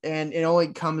 honestly. And it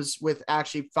only comes with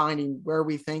actually finding where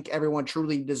we think everyone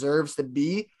truly deserves to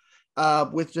be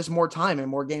with just more time and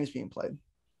more games being played.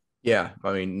 Yeah,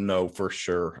 I mean, no, for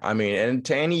sure. I mean, and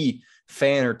to any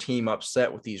fan or team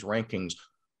upset with these rankings,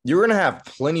 you're going to have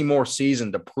plenty more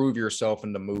season to prove yourself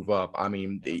and to move up. I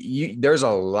mean, there's a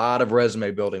lot of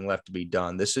resume building left to be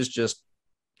done. This is just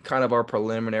kind of our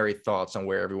preliminary thoughts on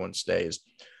where everyone stays.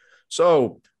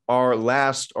 So our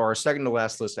second to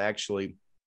last list, actually,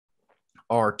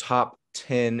 our top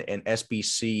 10 and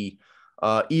SBC.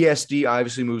 ESD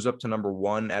obviously moves up to number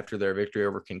 1 after their victory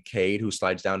over Kincaid, who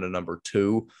slides down to number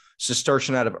 2.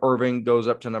 Cistercian out of Irving goes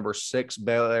up to number 6.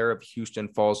 Bel Air of Houston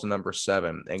falls to number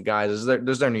 7. And guys,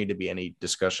 does there need to be any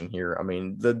discussion here? I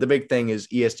mean, the big thing is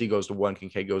ESD goes to 1,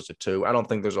 Kincaid goes to 2. I don't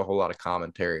think there's a whole lot of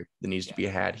commentary that needs to be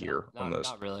had here on this.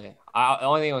 Not really. The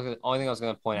only thing I was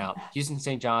going to point out: Houston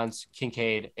St. John's,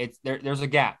 Kincaid. There's a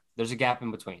gap. There's a gap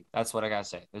in between. That's what I gotta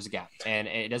say. There's a gap, and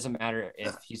it doesn't matter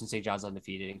if Houston St. John's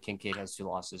undefeated and Kincaid has 2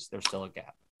 losses. There's still a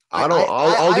gap.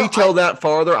 I'll detail that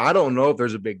farther. I don't know if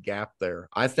there's a big gap there.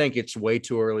 I think it's way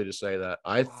too early to say that.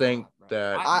 I think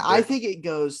it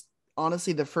goes,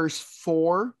 honestly, the first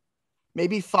 4,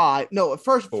 maybe 5. No,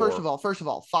 first of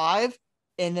all, 5,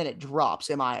 and then it drops,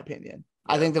 in my opinion.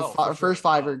 Yeah, I think the first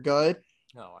 5 are good.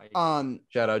 No,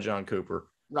 shout out John Cooper.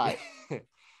 Right.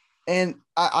 And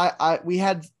we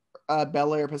had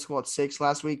Bel Air Episcopal at 6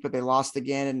 last week, but they lost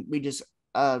again, and we just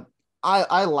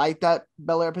I like that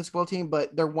Bel Air Episcopal team,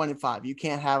 but they're 1-5. You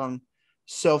can't have them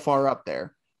so far up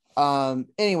there.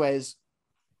 Anyways,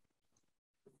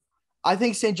 I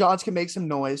think St. John's can make some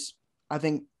noise. I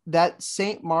think that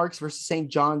St. Mark's versus St.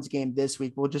 John's game this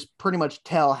week will just pretty much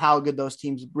tell how good those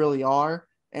teams really are,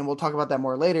 and we'll talk about that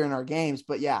more later in our games.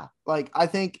 But yeah, like I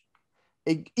think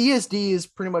ESD is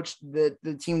pretty much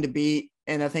the team to beat.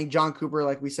 And I think John Cooper,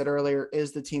 like we said earlier,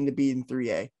 is the team to beat in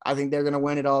 3A. I think they're going to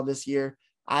win it all this year.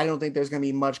 I don't think there's going to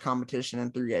be much competition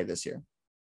in 3A this year.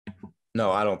 No,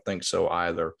 I don't think so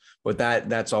either. But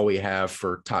that's all we have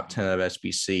for top 10 of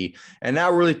SBC. And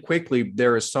now really quickly,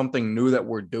 there is something new that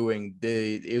we're doing.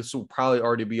 This will probably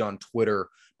already be on Twitter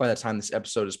by the time this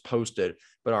episode is posted.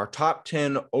 But our top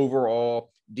 10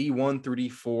 overall D1 through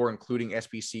D4, including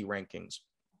SBC rankings.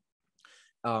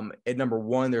 At number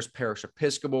 1, there's Parish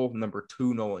Episcopal. Number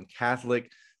 2, Nolan Catholic.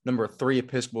 Number 3,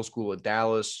 Episcopal School of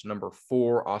Dallas. Number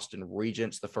 4, Austin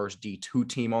Regents, the first D2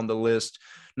 team on the list.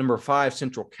 Number 5,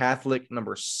 Central Catholic.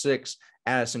 Number 6,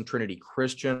 Addison Trinity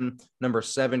Christian. Number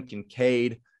 7,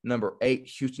 Kincaid. Number 8,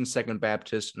 Houston Second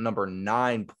Baptist. Number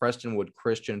 9, Prestonwood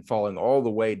Christian, falling all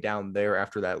the way down there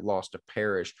after that loss to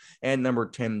Parish. And number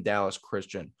 10, Dallas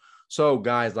Christian. So,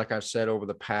 guys, like I've said over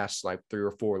the past 3 or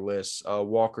 4 lists,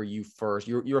 Walker, you first.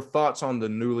 Your thoughts on the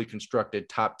newly constructed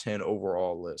top 10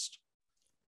 overall list?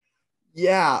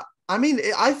 Yeah, I mean,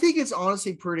 I think it's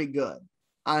honestly pretty good.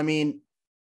 I mean,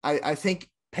 I think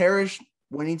Parish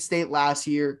winning state last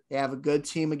year. They have a good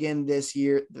team again this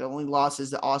year. The only loss is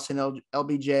the Austin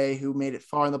LBJ, who made it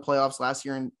far in the playoffs last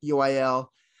year in UIL.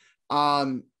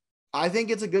 I think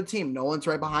it's a good team. Nolan's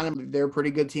right behind them. They're a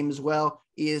pretty good team as well.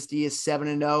 ESD is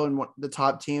 7-0 and the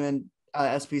top team in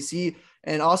SPC.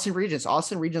 And Austin Regents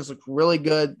look really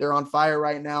good. They're on fire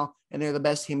right now, and they're the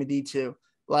best team in D2.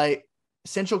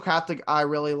 Central Catholic, I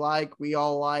really like. We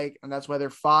all like, and that's why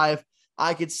they're 5.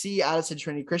 I could see Addison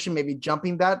Trinity Christian maybe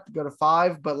jumping that to go to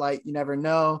 5, but you never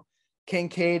know.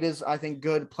 Kincaid is, I think,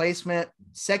 good placement.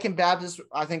 Second Baptist,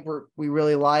 I think we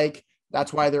really like.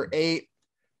 That's why they're 8.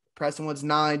 Prestonwood's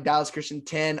 9. Dallas Christian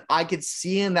 10. I could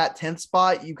see in that 10th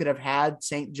spot, you could have had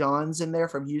St. John's in there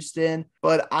from Houston,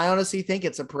 but I honestly think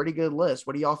it's a pretty good list.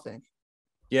 What do y'all think?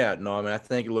 Yeah, no, I mean, I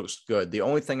think it looks good. The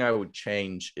only thing I would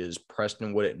change is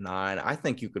Prestonwood at 9. I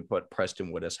think you could put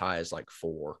Prestonwood as high as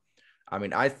 4. I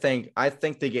mean, I think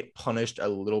they get punished a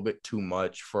little bit too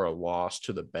much for a loss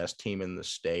to the best team in the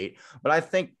state. But I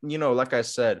think, like I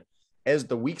said, as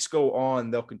the weeks go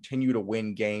on, they'll continue to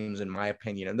win games, in my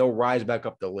opinion, and they'll rise back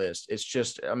up the list. It's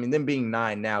just, I mean, them being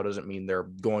 9 now doesn't mean they're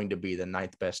going to be the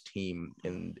 9th best team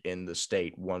in the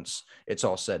state once it's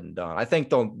all said and done. I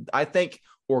think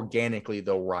organically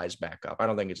they'll rise back up. I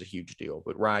don't think it's a huge deal.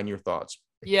 But Ryan, your thoughts?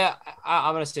 Yeah,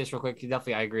 I'm going to say this real quick.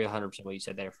 Definitely, I agree 100% what you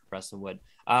said there for Prestonwood.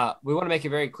 We want to make it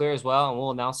very clear as well, and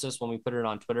we'll announce this when we put it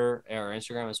on Twitter or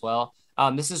Instagram as well.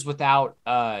 This is without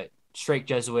Strake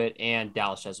Jesuit and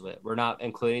Dallas Jesuit. We're not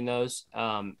including those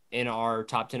in our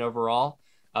top 10 overall.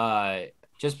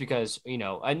 Just because,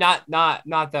 not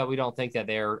that we don't think that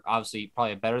they're obviously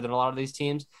probably better than a lot of these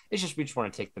teams. It's just we just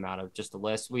want to take them out of just the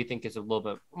list. We think it's a little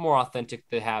bit more authentic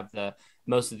to have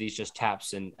most of these just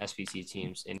TAPS and SBC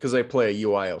teams. Because they play a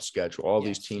UIL schedule. All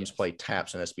these teams play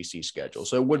TAPS and SBC schedule.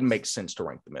 So it wouldn't make sense to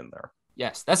rank them in there.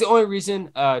 Yes, that's the only reason.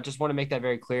 Just want to make that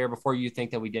very clear before you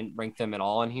think that we didn't rank them at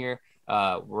all in here.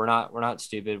 We're not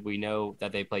stupid. We know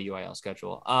that they play UIL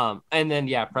schedule. And then,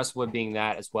 Prestonwood being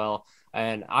that as well.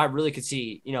 And I really could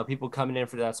see, people coming in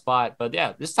for that spot. But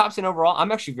yeah, this top 10 overall,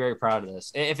 I'm actually very proud of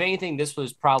this. If anything, this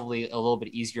was probably a little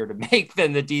bit easier to make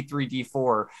than the D3,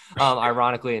 D4,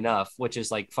 ironically enough, which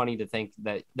is funny to think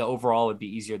that the overall would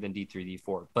be easier than D3,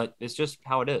 D4. But it's just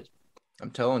how it is. I'm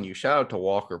telling you, shout out to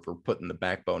Walker for putting the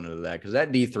backbone into that, because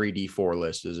that D3, D4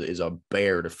 list is a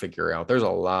bear to figure out. There's a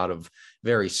lot of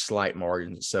very slight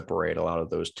margins that separate a lot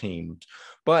of those teams.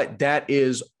 But that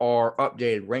is our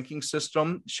updated ranking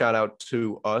system. Shout out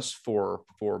to us for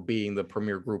being the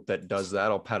premier group that does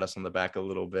that. I'll pat us on the back a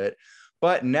little bit.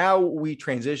 But now we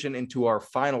transition into our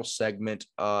final segment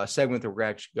that we're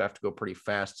actually going to have to go pretty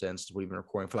fast since we've been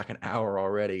recording for an hour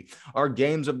already. Our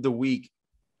games of the week.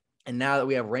 And now that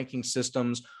we have ranking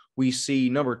systems, we see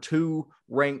number 2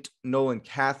 ranked Nolan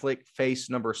Catholic face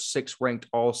number 6 ranked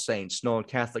All Saints. Nolan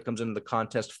Catholic comes into the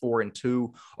contest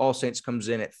 4-2. All Saints comes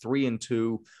in at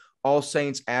 3-2. All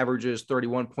Saints averages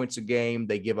 31 points a game.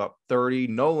 They give up 30.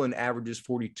 Nolan averages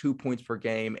 42 points per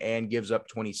game and gives up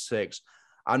 26.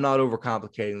 I'm not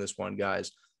overcomplicating this one,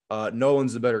 guys.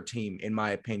 Nolan's the better team, in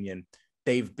my opinion.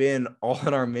 They've been all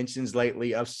in our mentions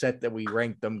lately, upset that we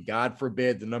ranked them. God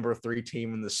forbid, the number 3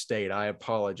 team in the state. I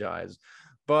apologize.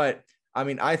 But, I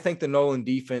mean, I think the Nolan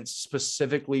defense,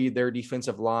 specifically their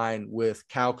defensive line with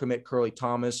Cal commit Curly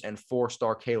Thomas and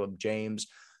 4-star Caleb James,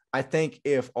 I think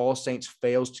if All Saints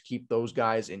fails to keep those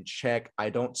guys in check,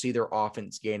 I don't see their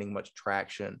offense gaining much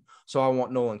traction. So I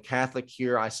want Nolan Catholic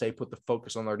here. I say put the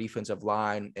focus on their defensive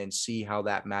line and see how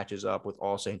that matches up with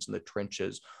All Saints in the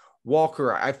trenches.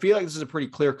 Walker, I feel like this is a pretty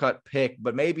clear-cut pick,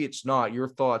 but maybe it's not. Your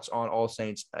thoughts on All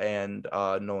Saints and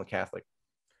Nolan Catholic?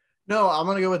 No, I'm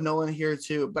going to go with Nolan here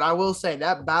too. But I will say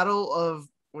that battle of,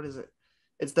 what is it?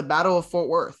 It's the Battle of Fort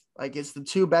Worth. Like, it's the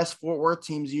two best Fort Worth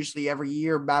teams usually every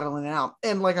year battling it out.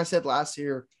 And like I said last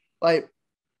year, like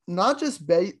not just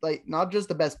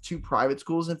the best two private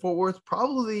schools in Fort Worth,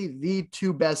 probably the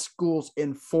two best schools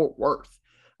in Fort Worth,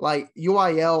 like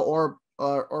UIL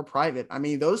or private. I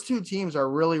mean, those two teams are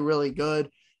really, really good.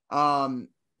 And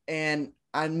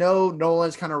I know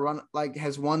Nolan's kind of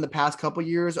has won the past couple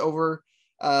years over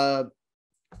Fort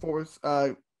Worth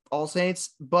All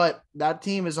Saints, but that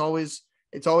team is always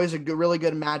a good, really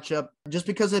good matchup. Just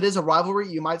because it is a rivalry,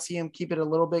 you might see him keep it a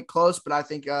little bit close, but I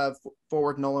think Fort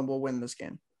Worth Nolan will win this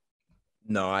game.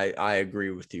 No, I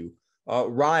agree with you.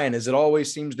 Ryan, as it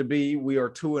always seems to be, we are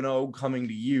 2-0 coming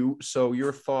to you. So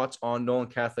your thoughts on Nolan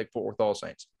Catholic Fort Worth All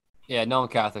Saints? Yeah, Nolan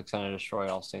Catholic's going to destroy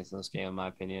All Saints in this game, in my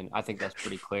opinion. I think that's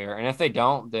pretty clear. And if they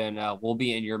don't, then we'll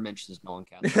be in your mentions, Nolan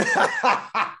Catholic.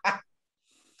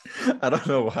 I don't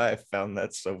know why I found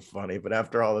that so funny, but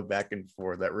after all the back and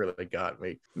forth, that really got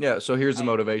me. Yeah, so here's the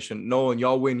motivation. Nolan,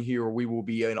 y'all win here, we will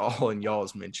be all in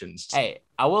y'all's mentions. Hey,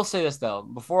 I will say this, though.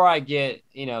 Before I get,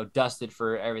 dusted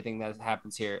for everything that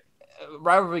happens here,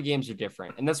 rivalry games are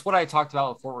different. And that's what I talked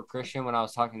about with Fort Worth Christian when I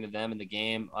was talking to them in the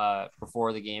game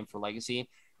before the game for Legacy.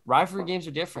 Rivalry games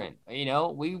are different.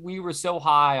 We were so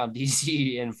high on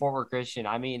DC and Fort Worth Christian.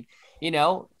 I mean,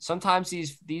 sometimes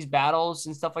these battles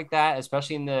and stuff like that,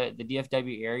 especially in the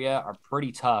DFW area, are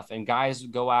pretty tough, and guys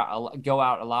go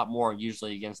out a lot more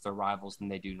usually against their rivals than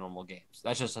they do normal games.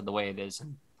 That's just the way it is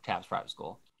in Taps Private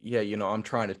School. Yeah, I'm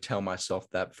trying to tell myself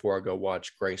that before I go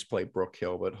watch Grace play Brook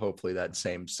Hill, but hopefully that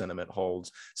same sentiment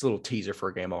holds. It's a little teaser for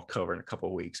a game I'll cover in a couple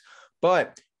of weeks.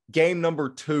 But game number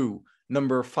 2.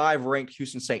 Number 5 ranked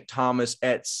Houston St. Thomas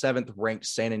at 7th ranked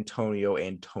San Antonio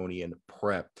Antonian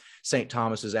Prep. St.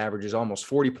 Thomas's average is almost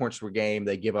 40 points per game.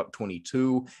 They give up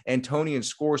 22. Antonian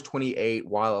scores 28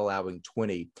 while allowing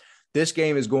 20. This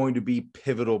game is going to be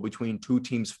pivotal between two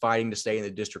teams fighting to stay in the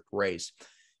district race.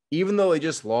 Even though they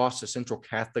just lost to Central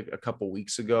Catholic a couple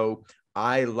weeks ago,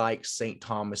 I like St.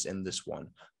 Thomas in this one.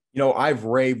 I've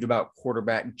raved about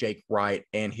quarterback Jake Wright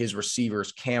and his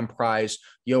receivers, Cam Price,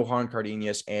 Johan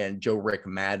Cardenas, and Joe Rick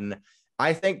Madden.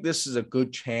 I think this is a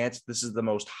good chance. This is the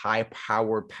most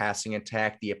high-powered passing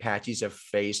attack the Apaches have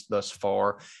faced thus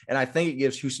far, and I think it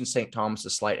gives Houston St. Thomas a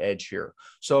slight edge here.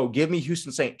 So give me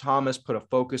Houston St. Thomas, put a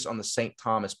focus on the St.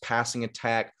 Thomas passing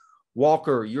attack.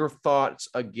 Walker, your thoughts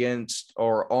against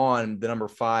or on the number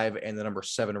 5 and the number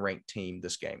 7 ranked team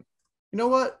this game? You know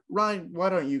what, Ryan? Why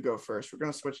don't you go first? We're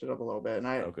going to switch it up a little bit.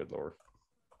 Oh, good Lord.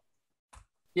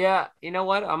 Yeah, you know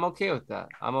what? I'm okay with that.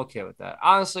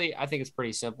 Honestly, I think it's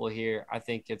pretty simple here. I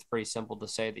think it's pretty simple to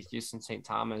say that Houston St.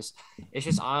 Thomas is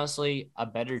just honestly a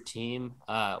better team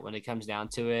when it comes down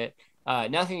to it.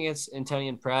 Nothing against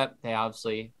Antonian Prep. They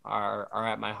obviously are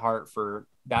at my heart for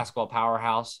basketball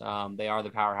powerhouse. They are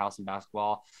the powerhouse in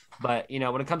basketball. But,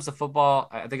 when it comes to football,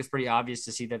 I think it's pretty obvious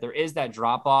to see that there is that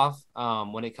drop off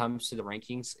when it comes to the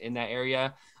rankings in that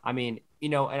area. I mean,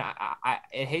 and I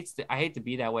hate to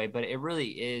be that way, but it really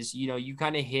is, you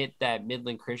kind of hit that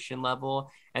Midland Christian level.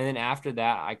 And then after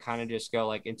that, I kind of just go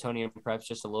like Antonian Prep's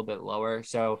just a little bit lower.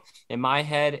 So in my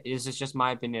head, this is just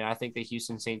my opinion. I think that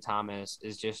Houston St. Thomas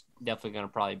is just definitely going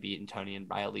to probably beat Antonian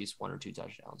by at least 1 or 2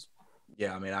 touchdowns.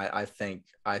 Yeah, I mean, I think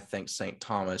St.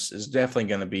 Thomas is definitely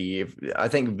going to be. I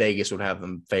think Vegas would have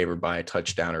them favored by a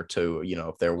touchdown or 2.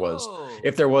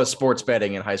 If there was sports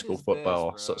betting in high school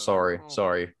football. So sorry,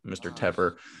 Mr.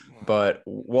 Tepper, but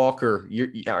Walker,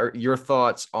 your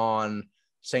thoughts on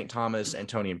St. Thomas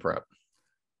Antonian Prep?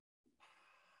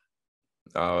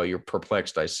 Oh, you're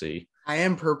perplexed. I see. I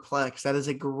am perplexed. That is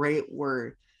a great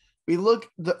word.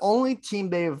 The only team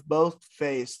they have both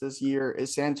faced this year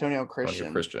is San Antonio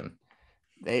Christian.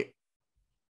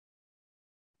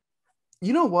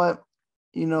 You know what?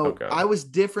 Okay. I was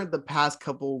different the past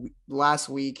last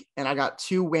week, and I got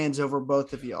 2 wins over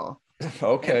both of y'all.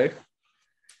 Okay.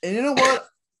 And you know what?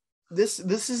 This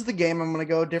is the game I'm going to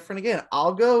go different again.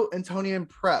 I'll go Antonian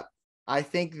Prep. I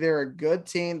think they're a good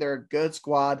team. They're a good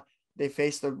squad. They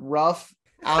face the rough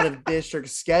out of district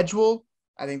schedule.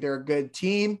 I think they're a good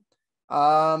team.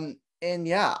 And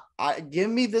yeah, give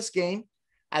me this game.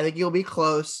 I think it'll be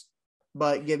close,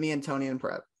 but give me Antonian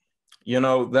Prep.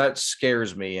 That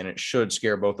scares me, and it should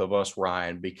scare both of us,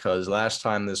 Ryan, because last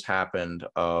time this happened,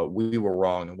 we were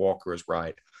wrong and Walker is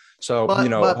right. So,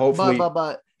 hopefully.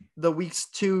 But the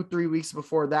 2-3 weeks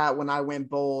before that, when I went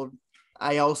bold,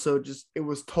 I also it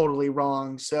was totally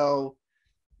wrong. So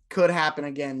could happen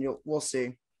again. We'll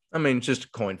see. I mean, it's just a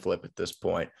coin flip at this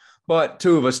point. But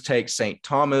two of us take St.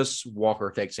 Thomas.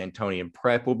 Walker takes Antonian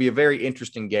Prep. Will be a very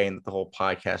interesting game that the whole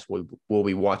podcast will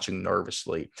be watching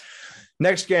nervously.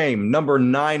 Next game, number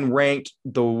 9 ranked,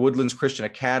 the Woodlands Christian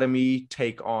Academy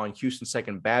take on Houston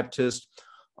Second Baptist.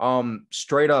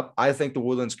 Straight up, I think the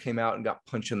Woodlands came out and got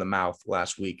punched in the mouth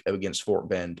last week against Fort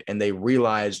Bend, and they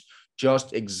realized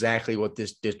just exactly what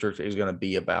this district is going to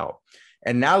be about.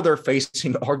 And now they're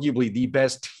facing arguably the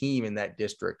best team in that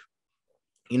district.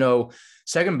 You know,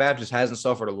 Second Baptist hasn't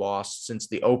suffered a loss since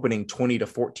the opening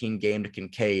 20-14 game to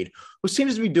Kincaid, who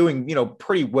seems to be doing,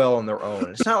 pretty well on their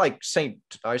own. It's not like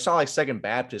Second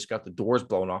Baptist got the doors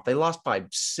blown off. They lost by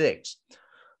 6.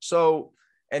 So,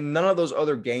 and none of those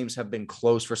other games have been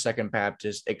close for Second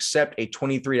Baptist except a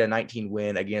 23-19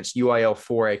 win against UIL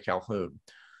 4A Calhoun.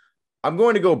 I'm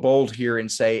going to go bold here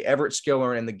and say Everett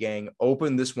Skiller and the gang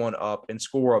open this one up and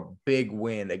score a big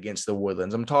win against the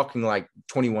Woodlands. I'm talking like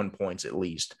 21 points at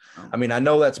least. I mean, I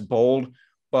know that's bold,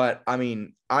 but I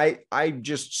mean, I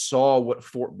just saw what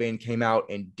Fort Bend came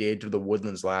out and did to the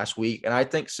Woodlands last week, and I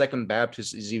think Second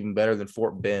Baptist is even better than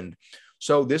Fort Bend.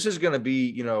 So this is going to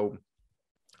be,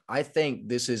 I think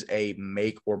this is a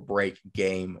make or break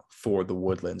game for the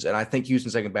Woodlands, and I think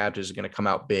Houston Second Baptist is going to come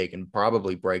out big and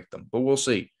probably break them, but we'll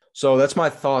see. So that's my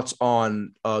thoughts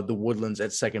on the Woodlands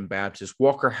at Second Baptist.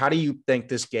 Walker, how do you think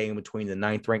this game between the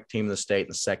 9th-ranked team in the state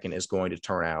and the second is going to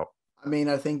turn out? I mean,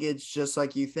 I think it's just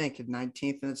like you think.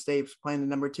 19th in the state is playing the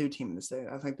number 2 team in the state.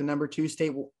 I think the number 2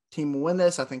 state team will win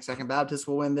this. I think Second Baptist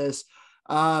will win this.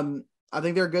 I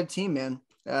think they're a good team, man.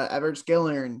 Everett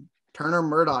Skiller and Turner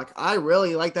Murdoch. I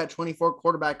really like that 24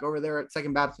 quarterback over there at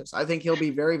Second Baptist. I think he'll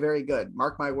be very, very good.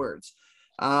 Mark my words.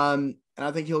 And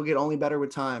I think he'll get only better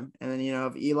with time. And then,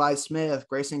 if Eli Smith,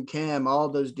 Grayson Kim, all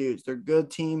those dudes, they're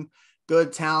good team,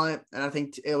 good talent. And I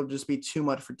think it'll just be too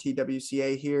much for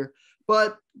TWCA here.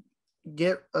 But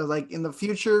get in the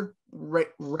future,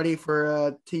 ready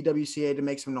for TWCA to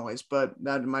make some noise. But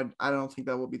I don't think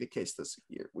that will be the case this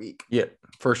week. Yeah,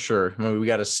 for sure. I mean, we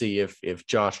got to see if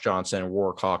Josh Johnson and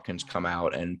Warwick Hawkins come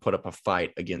out and put up a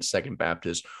fight against Second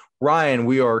Baptist. Ryan,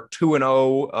 we are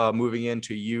 2-0 moving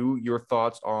into you. Your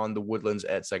thoughts on the Woodlands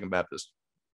at Second Baptist?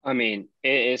 I mean,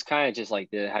 it's kind of just like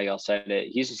how y'all said it.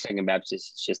 Houston Second Baptist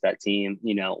is just that team.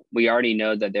 We already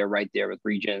know that they're right there with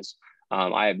Regents.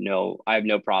 I have no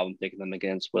problem picking them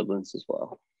against Woodlands as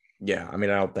well. Yeah, I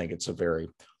mean, I don't think it's a very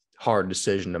hard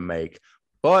decision to make.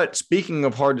 But speaking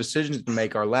of hard decisions to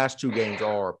make, our last 2 games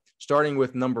are starting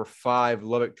with number 5,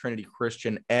 Lubbock Trinity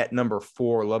Christian at number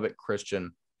 4, Lubbock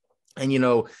Christian. And,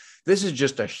 this is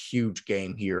just a huge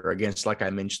game here against, like I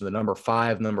mentioned, the number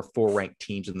 5, number 4 ranked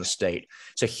teams in the state.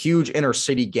 It's a huge inner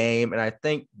city game, and I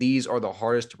think these are the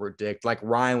hardest to predict. Like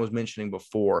Ryan was mentioning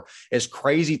before, as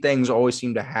crazy things always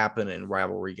seem to happen in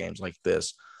rivalry games like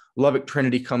this. Lubbock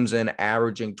Trinity comes in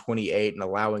averaging 28 and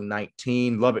allowing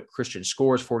 19. Lubbock Christian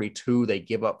scores 42. They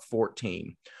give up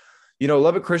 14.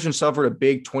 Lubbock Christian suffered a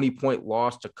big 20-point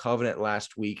loss to Covenant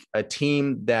last week, a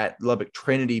team that Lubbock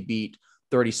Trinity beat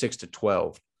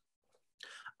 36-12.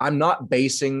 I'm not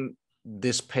basing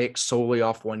this pick solely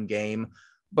off one game,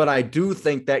 but I do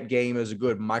think that game is a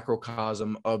good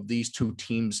microcosm of these 2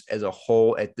 teams as a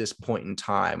whole at this point in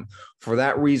time. For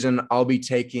that reason, I'll be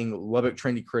taking Lubbock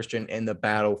Trinity Christian in the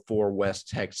battle for West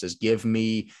Texas. Give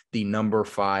me the number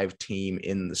 5 team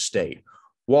in the state.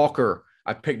 Walker,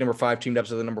 I picked number 5 team up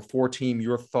to the number 4 team.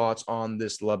 Your thoughts on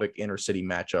this Lubbock inner city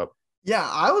matchup? Yeah,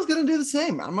 I was going to do the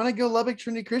same. I'm going to go Lubbock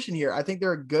Trinity Christian here. I think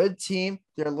they're a good team.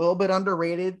 They're a little bit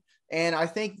underrated, and I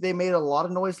think they made a lot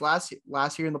of noise last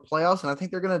year in the playoffs, and I think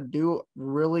they're going to do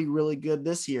really, really good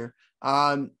this year.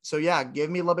 So, yeah, give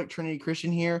me Lubbock Trinity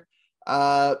Christian here.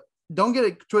 Don't get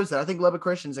it twisted. I think Lubbock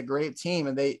Christian is a great team,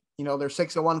 and they're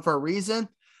 6-1 for a reason,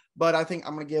 but I think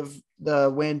I'm going to give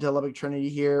the win to Lubbock Trinity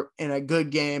here in a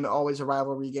good game, always a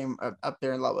rivalry game up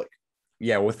there in Lubbock.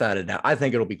 Yeah, without a doubt. I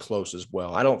think it'll be close as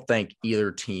well. I don't think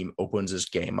either team opens this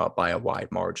game up by a wide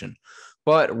margin.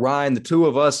 But Ryan, the 2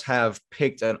 of us have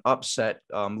picked an upset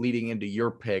leading into your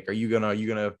pick. Are you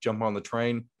gonna jump on the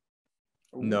train?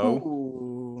 No.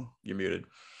 Ooh. You're muted.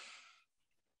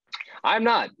 I'm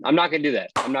not gonna do that.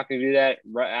 I'm not gonna do that.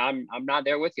 I'm not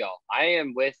there with y'all. I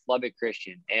am with Lubbock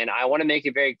Christian, and I want to make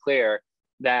it very clear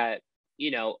that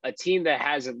a team that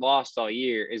hasn't lost all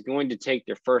year is going to take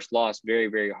their first loss very,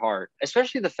 very hard,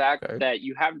 especially the fact that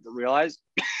you have to realize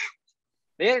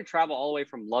they had to travel all the way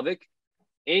from Lubbock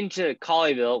into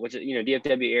Colleyville, which is,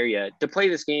 DFW area, to play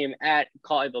this game at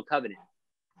Colleyville Covenant.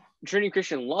 Trinity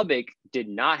Christian Lubbock did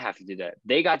not have to do that.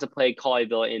 They got to play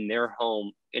Colleyville in their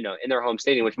home, in their home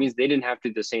stadium, which means they didn't have to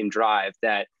do the same drive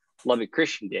that Lubbock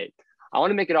Christian did. I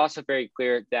want to make it also very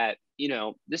clear that,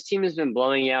 this team has been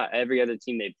blowing out every other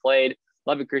team they played.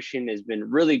 Lubbock Christian has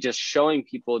been really just showing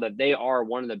people that they are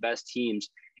one of the best teams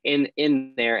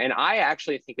in there. And I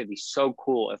actually think it'd be so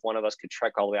cool if one of us could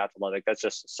trek all the way out to Lubbock. That's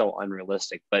just so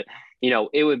unrealistic. But,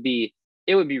 it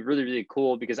would be really, really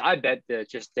cool, because I bet that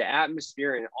just the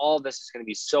atmosphere and all of this is going to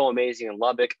be so amazing in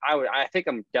Lubbock. I think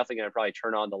I'm definitely going to probably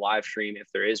turn on the live stream if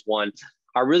there is one.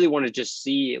 I really want to just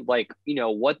see what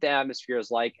the atmosphere is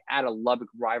like at a Lubbock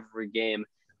rivalry game.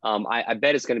 I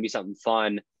bet it's going to be something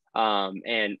fun.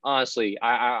 And honestly,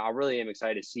 I really am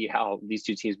excited to see how these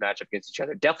two teams match up against each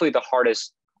other. Definitely the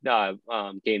hardest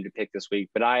game to pick this week,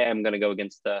 but I am going to go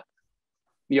against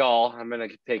I'm going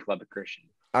to pick Lubbock Christian.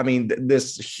 I mean,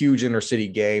 this huge intercity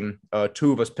game,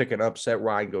 two of us pick an upset.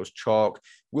 Ryan goes chalk.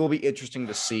 Will be interesting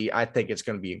to see. I think it's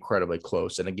going to be incredibly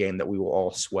close in a game that we will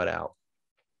all sweat out.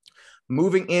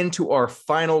 Moving into our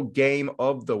final game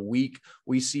of the week,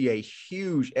 we see a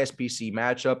huge SPC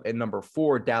matchup at number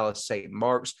 4, Dallas St.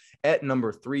 Mark's, at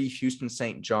number 3, Houston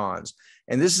St. John's.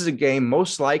 And this is a game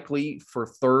most likely for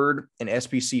third in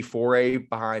SPC 4A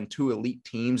behind two elite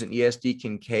teams in ESD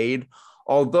Kincaid.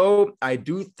 Although I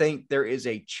do think there is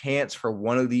a chance for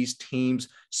one of these teams,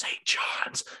 St.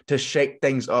 John's, to shake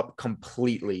things up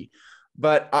completely.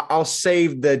 But I'll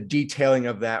save the detailing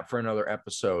of that for another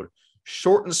episode.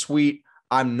 Short and sweet,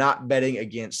 I'm not betting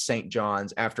against St.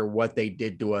 John's after what they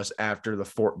did to us after the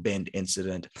Fort Bend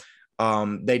incident.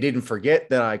 They didn't forget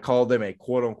that I called them a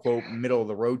quote-unquote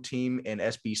middle-of-the-road team in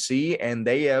SBC, and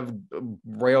they have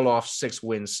railed off 6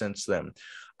 wins since then.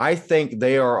 I think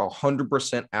they are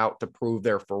 100% out to prove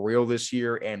they're for real this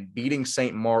year, and beating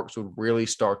St. Mark's would really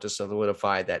start to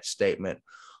solidify that statement.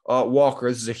 Walker,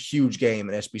 this is a huge game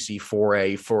in SBC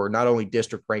 4A for not only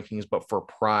district rankings, but for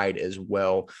pride as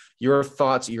well. Your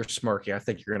thoughts? You're smirking. I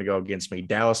think you're going to go against me.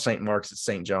 Dallas St. Mark's at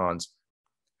St. John's.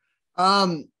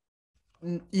 It's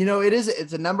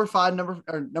a number 4,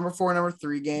 number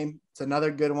 3 game. It's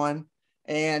another good one.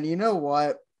 And you know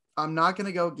what? I'm not going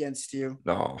to go against you.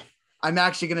 No. I'm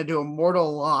actually going to do a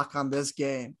mortal lock on this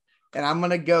game. And I'm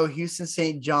going to go Houston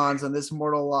St. John's on this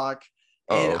mortal lock.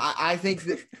 And I think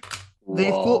that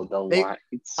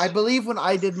I believe when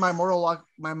I did my mortal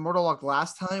lock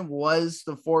last time was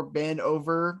the Fort Bend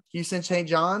over Houston St.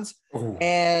 John's. Ooh.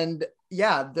 And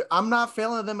yeah, I'm not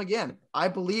failing them again. I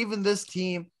believe in this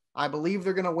team. I believe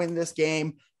they're going to win this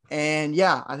game. And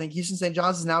yeah, I think Houston St.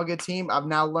 John's is now a good team. I've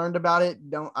now learned about it.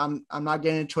 I'm not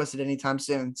getting it twisted anytime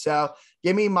soon. So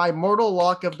give me my mortal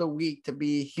lock of the week to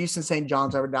be Houston St.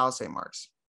 John's over Dallas St. Mark's.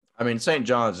 I mean, St.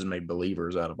 John's has made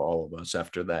believers out of all of us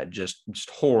after that just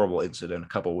horrible incident a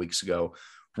couple of weeks ago.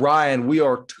 Ryan, we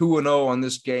are 2-0 on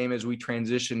this game as we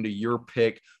transition to your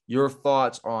pick. Your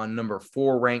thoughts on number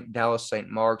 4 ranked Dallas St.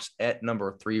 Mark's at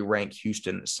number 3 ranked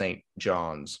Houston St.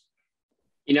 John's?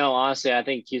 Honestly, I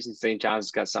think Houston St. John's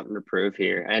has got something to prove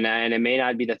here. And it may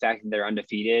not be the fact that they're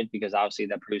undefeated, because obviously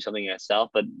that proves something in itself,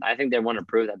 but I think they want to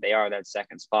prove that they are that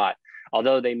second spot.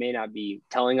 Although they may not be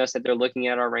telling us that they're looking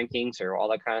at our rankings or all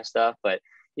that kind of stuff. But,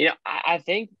 I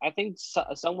think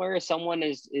somewhere someone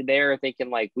is there thinking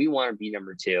like, we want to be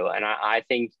number 2. And I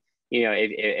think,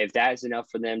 if that's enough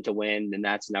for them to win, then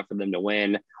that's enough for them to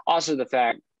win. Also, the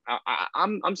fact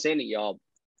I'm saying it, y'all,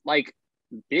 like,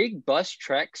 big bus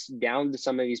treks down to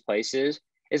some of these places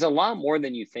is a lot more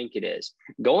than you think it is.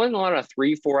 Going on a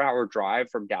 3-4 hour drive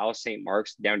from Dallas St.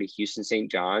 Mark's down to Houston St.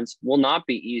 John's will not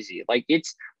be easy. Like,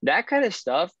 it's that kind of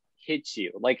stuff hits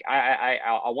you. Like,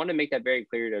 I want to make that very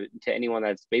clear to anyone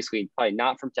that's basically probably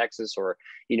not from Texas or,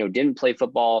 didn't play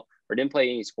football or didn't play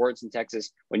any sports in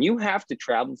Texas. When you have to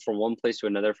travel from one place to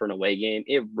another for an away game,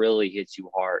 it really hits you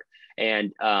hard.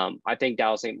 And I think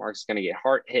Dallas St. Mark's is going to get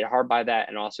hit hard by that,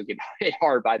 and also get hit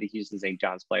hard by the Houston St.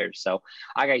 John's players. So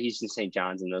I got Houston St.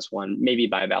 John's in this one, maybe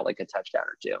by about like a touchdown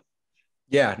or 2.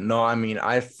 Yeah, no, I mean,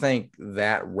 I think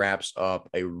that wraps up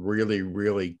a really,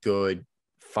 really good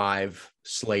 5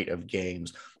 slate of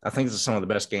games. I think this is some of the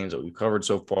best games that we've covered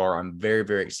so far. I'm very,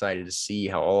 very excited to see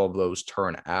how all of those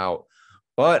turn out.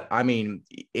 But, I mean,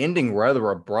 ending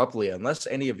rather abruptly, unless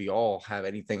any of y'all have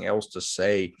anything else to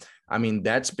say, I mean,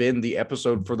 that's been the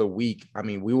episode for the week. I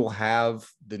mean, we will have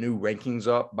the new rankings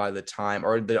up by the time,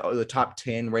 or the top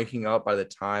 10 ranking up by the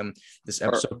time this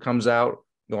episode comes out.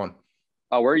 Go on.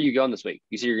 Where are you going this week?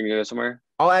 You see you're going to go somewhere?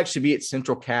 I'll actually be at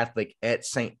Central Catholic at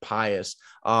St. Pius.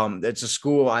 It's a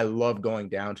school I love going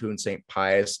down to in St.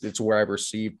 Pius. It's where I've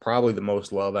received probably the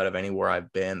most love out of anywhere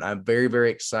I've been. I'm very,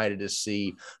 very excited to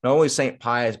see not only St.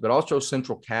 Pius, but also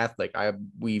Central Catholic.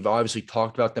 We've obviously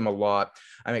talked about them a lot.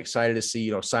 I'm excited to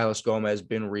see, Silas Gomez,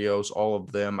 Ben Rios, all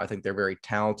of them. I think they're very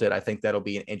talented. I think that'll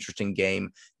be an interesting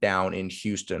game down in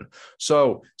Houston.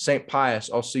 So St. Pius,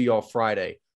 I'll see y'all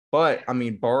Friday. But I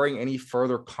mean, barring any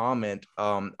further comment,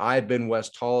 I've been Wes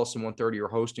Tollis and 130, your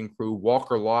hosting crew.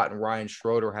 Walker Lott and Ryan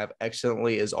Schroeder have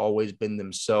excellently, as always, been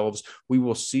themselves. We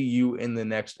will see you in the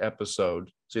next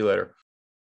episode. See you later.